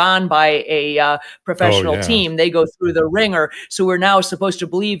hired on by a professional team. They go through the ringer. So we're now supposed to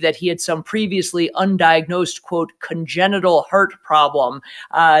believe that he had some previously undiagnosed, quote, congenital heart problem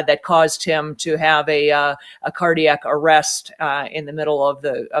that caused him to have a cardiac arrest in the middle of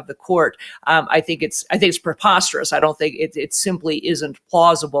the court. I think it's preposterous. I don't think it simply isn't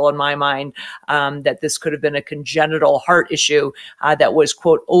plausible in my mind that this could have been a congenital heart issue that was,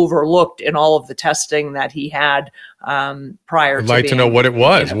 quote, overlooked in all of the testing that he had prior to. I'd like to know what it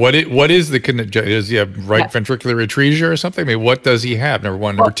was. What is the does he have right ventricular atresia or something? I mean, what does he have? Number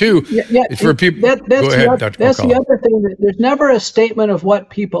one. Number two, for people. Go ahead, Dr. That's the other thing. That there's never a statement of what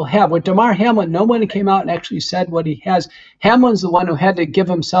people have. With Damar Hamlin, no one came out and actually said what he has. Hamlin's the one who had to give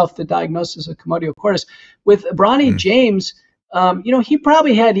himself the diagnosis of commotio cordis. With Bronny James, he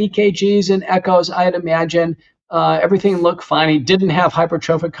probably had EKGs and echoes, I'd imagine. Everything looked fine. He didn't have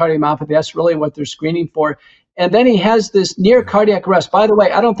hypertrophic cardiomyopathy. That's really what they're screening for. And then he has this near cardiac arrest. By the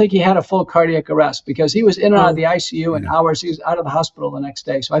way, I don't think he had a full cardiac arrest because he was in and out of the ICU in hours. He was out of the hospital the next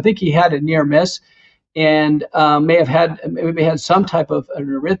day. So I think he had a near miss and maybe had some type of an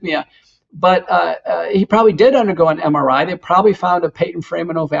arrhythmia. But he probably did undergo an MRI. They probably found a patent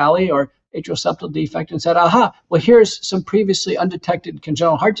foramen ovale or atrial septal defect and said, aha, well, here's some previously undetected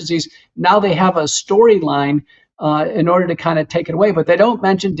congenital heart disease. Now they have a storyline in order to kind of take it away. But they don't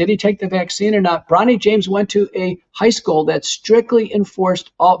mention, did he take the vaccine or not? Bronny James went to a high school that strictly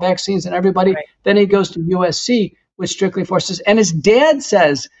enforced all vaccines and everybody. Right. Then he goes to USC, which strictly enforces. And his dad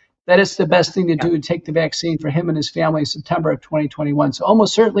says that it's the best thing to do to take the vaccine for him and his family in September of 2021. So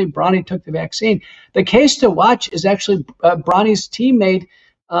almost certainly Bronny took the vaccine. The case to watch is actually Bronny's teammate,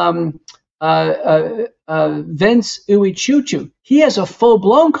 Vince Uichuchu. He has a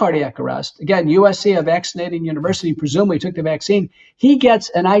full-blown cardiac arrest. Again, USC, a vaccinating university, presumably took the vaccine. He gets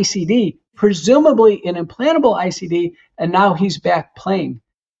an ICD, presumably an implantable ICD, and now he's back playing.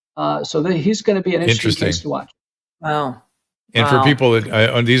 So he's going to be an interesting case to watch. Wow. And for people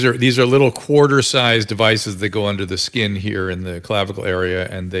that these are little quarter-sized devices that go under the skin here in the clavicle area,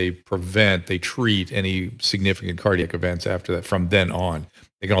 and they treat any significant cardiac events after that from then on.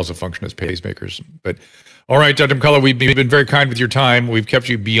 They can also function as pacemakers. But all right, Dr. McCullough, we've been very kind with your time. We've kept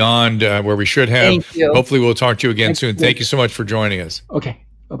you beyond where we should have. Thank you. Hopefully we'll talk to you again soon. Thank you so much for joining us. Okay,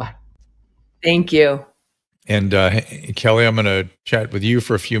 bye-bye. Thank you. And Kelly, I'm going to chat with you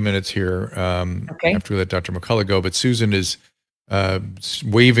for a few minutes here after we let Dr. McCullough go. But Susan is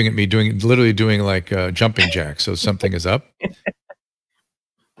waving at me, literally doing like jumping jacks. So something is up.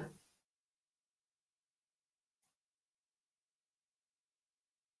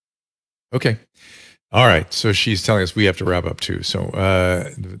 Okay. All right. So she's telling us we have to wrap up too. So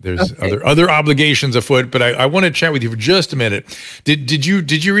there's other obligations afoot, but I want to chat with you for just a minute. Did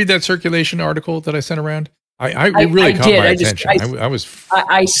you read that circulation article that I sent around? It really caught my attention.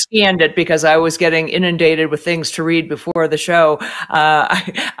 I scanned it because I was getting inundated with things to read before the show. Got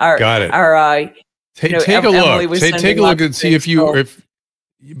it. Take a look. Take a look and see if you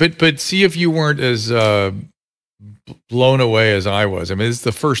see if you weren't as blown away as I was. I mean, this is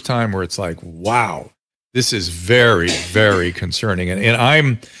the first time where it's like, wow, this is very, very concerning. And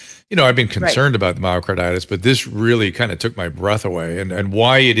I'm, I've been concerned about the myocarditis, but this really kind of took my breath away. And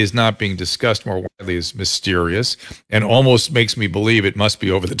why it is not being discussed more widely is mysterious, and almost makes me believe it must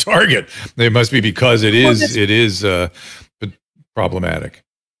be over the target. It must be because it is problematic.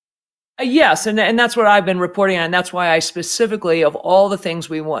 Yes, and that's what I've been reporting on. And that's why I specifically, of all the things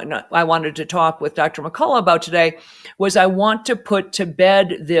I wanted to talk with Dr. McCullough about today, was I want to put to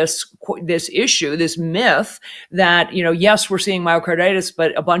bed this issue, this myth that, yes, we're seeing myocarditis,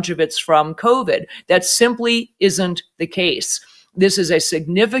 but a bunch of it's from COVID. That simply isn't the case. This is a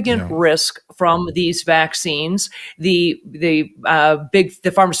significant risk from these vaccines. The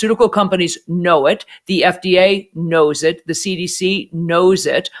pharmaceutical companies know it. The FDA knows it. The CDC knows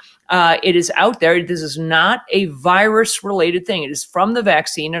it. It is out there. This is not a virus-related thing. It is from the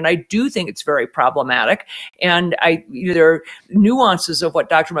vaccine, and I do think it's very problematic. And there are nuances of what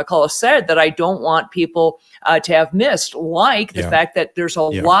Dr. McCullough said that I don't want people to have missed, like the fact that there's a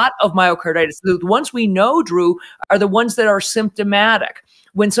lot of myocarditis. The ones we know, Drew, are the ones that are symptomatic.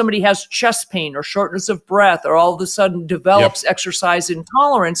 When somebody has chest pain or shortness of breath or all of a sudden develops exercise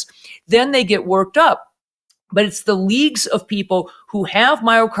intolerance, then they get worked up. But it's the leagues of people who have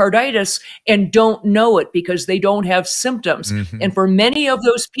myocarditis and don't know it because they don't have symptoms. And for many of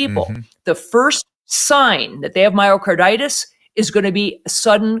those people, the first sign that they have myocarditis is going to be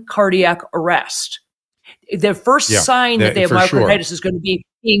sudden cardiac arrest. The first sign that they have myocarditis is going to be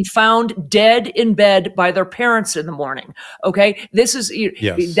being found dead in bed by their parents in the morning. Okay. That's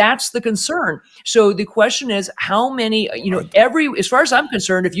the concern. So the question is how many, as far as I'm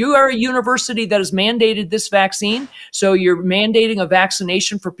concerned, if you are a university that has mandated this vaccine, so you're mandating a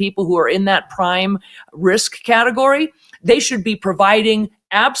vaccination for people who are in that prime risk category, they should be providing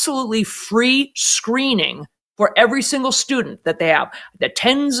absolutely free screening for every single student that they have, the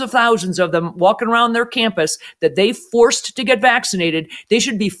tens of thousands of them walking around their campus that they forced to get vaccinated. They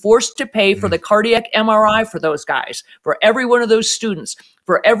should be forced to pay for the cardiac MRI for those guys, for every one of those students,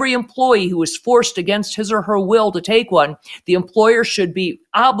 for every employee who is forced against his or her will to take one. The employer should be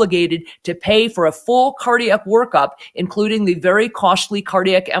obligated to pay for a full cardiac workup, including the very costly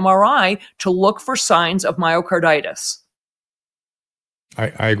cardiac MRI, to look for signs of myocarditis.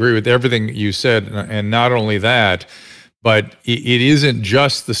 I agree with everything you said. And not only that, but it isn't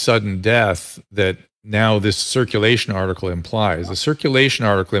just the sudden death that now this circulation article implies. The circulation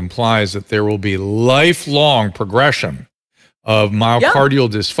article implies that there will be lifelong progression of myocardial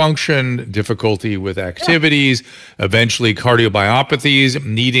dysfunction, difficulty with activities, eventually cardiomyopathies,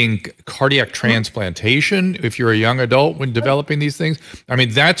 needing cardiac transplantation if you're a young adult when developing these things. I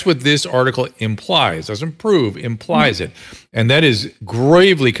mean, that's what this article implies. Doesn't prove, implies it. And that is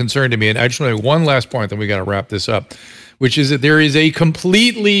gravely concerning to me. And I just want to make one last point, then we got to wrap this up, which is that there is a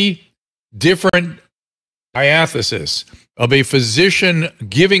completely different diathesis of a physician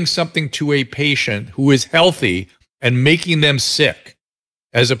giving something to a patient who is healthy and making them sick,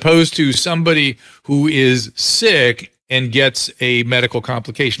 as opposed to somebody who is sick and gets a medical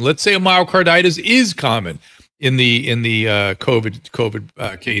complication. Let's say a myocarditis is common in the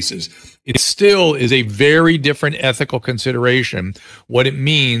COVID cases. It still is a very different ethical consideration what it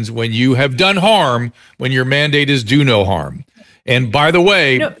means when you have done harm, when your mandate is do no harm. And by the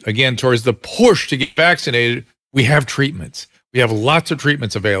way, again, towards the push to get vaccinated, we have treatments. We have lots of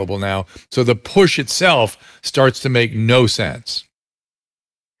treatments available now. So the push itself starts to make no sense.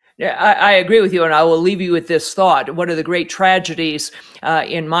 Yeah, I agree with you, and I will leave you with this thought. One of the great tragedies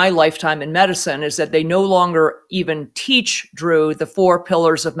in my lifetime in medicine is that they no longer even teach, Drew, the 4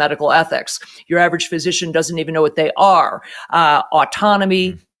 pillars of medical ethics. Your average physician doesn't even know what they are.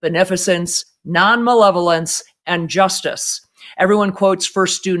 Autonomy, beneficence, non-malevolence, and justice. Everyone quotes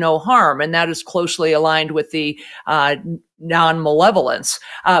first do no harm, and that is closely aligned with the non-malevolence.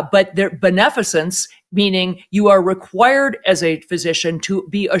 But their beneficence, meaning you are required as a physician to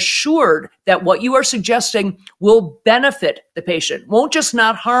be assured that what you are suggesting will benefit the patient, won't just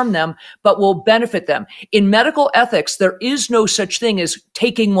not harm them, but will benefit them. In medical ethics, there is no such thing as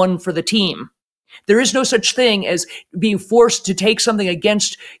taking one for the team. There is no such thing as being forced to take something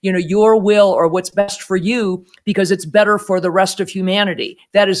against, your will or what's best for you because it's better for the rest of humanity.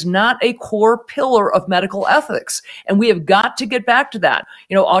 That is not a core pillar of medical ethics. And we have got to get back to that.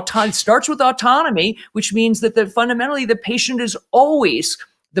 It starts with autonomy, which means that fundamentally the patient is always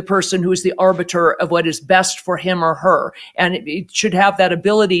the person who is the arbiter of what is best for him or her. And it should have that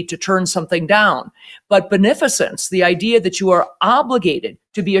ability to turn something down. But beneficence, the idea that you are obligated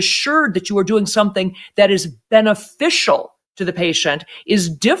to be assured that you are doing something that is beneficial to the patient, is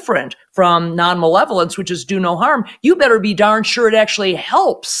different from non-malevolence, which is do no harm. You better be darn sure it actually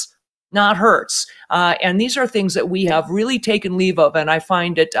helps, not hurts. And these are things that we have really taken leave of. And I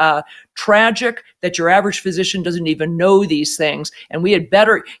find it tragic that your average physician doesn't even know these things. And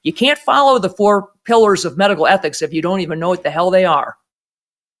you can't follow the 4 pillars of medical ethics if you don't even know what the hell they are.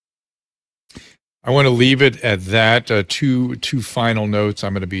 I want to leave it at that. Two final notes.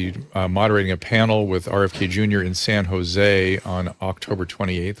 I'm going to be moderating a panel with RFK Jr. in San Jose on October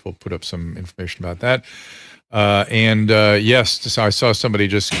 28th. We'll put up some information about that. Yes, I saw somebody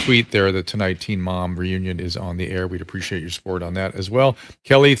just tweet there that tonight Teen Mom Reunion is on the air. We'd appreciate your support on that as well.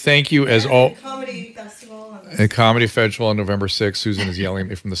 Kelly, thank you as all. Comedy Festival. Comedy Festival on November 6th. Susan is yelling at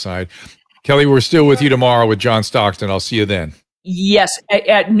me from the side. Kelly, we're still with you tomorrow with John Stockton. I'll see you then. Yes,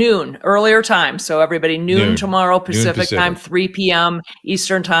 at noon, earlier time. So everybody, noon tomorrow, Pacific time, 3 p.m.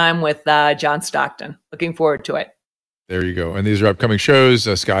 Eastern time with John Stockton. Looking forward to it. There you go. And these are upcoming shows.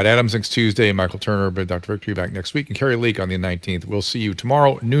 Scott Adams next Tuesday, Michael Turner, but Dr. Victory back next week, and Carrie Leak on the 19th. We'll see you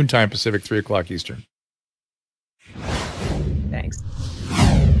tomorrow, noontime Pacific, 3 o'clock Eastern. Thanks.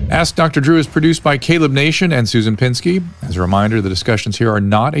 Ask Dr. Drew is produced by Caleb Nation and Susan Pinsky. As a reminder, the discussions here are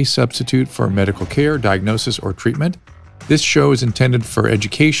not a substitute for medical care, diagnosis, or treatment. This show is intended for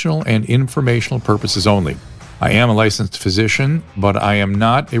educational and informational purposes only. I am a licensed physician, but I am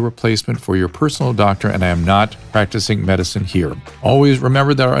not a replacement for your personal doctor, and I am not practicing medicine here. Always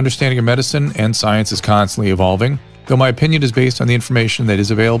remember that our understanding of medicine and science is constantly evolving. Though my opinion is based on the information that is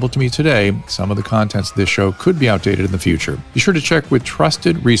available to me today, some of the contents of this show could be outdated in the future. Be sure to check with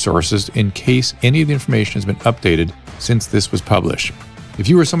trusted resources in case any of the information has been updated since this was published. If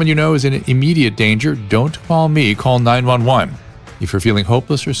you or someone you know is in immediate danger, don't call me, call 911. If you're feeling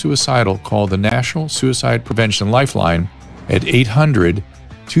hopeless or suicidal, call the National Suicide Prevention Lifeline at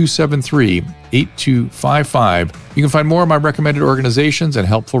 800-273-8255. You can find more of my recommended organizations and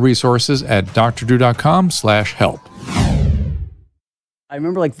helpful resources at drdrew.com/help. I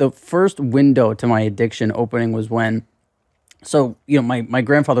remember like the first window to my addiction opening was when, my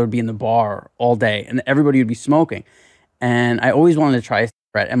grandfather would be in the bar all day and everybody would be smoking. And I always wanted to try a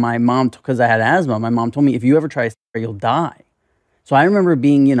cigarette. And my mom, because I had asthma, my mom told me, if you ever try a cigarette, you'll die. So I remember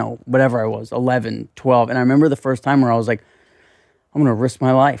being, whatever I was, 11, 12. And I remember the first time where I was like, I'm going to risk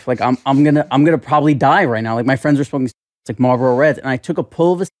my life. Like, I'm going to probably die right now. Like, my friends were smoking cigarettes, like Marlboro Reds. And I took a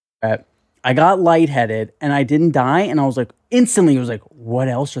pull of a cigarette. I got lightheaded and I didn't die. And I was like, instantly, it was like, what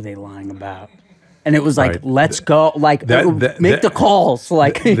else are they lying about? And it was like, right. Let's go. Like, make the calls.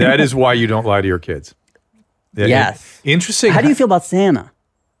 Like, that is why you don't lie to your kids. Yes. Interesting. How do you feel about Santa?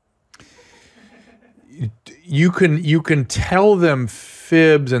 You can tell them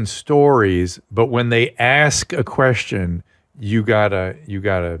fibs and stories, but when they ask a question, you gotta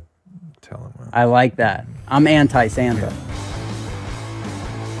tell them. I like that. I'm anti-Santa.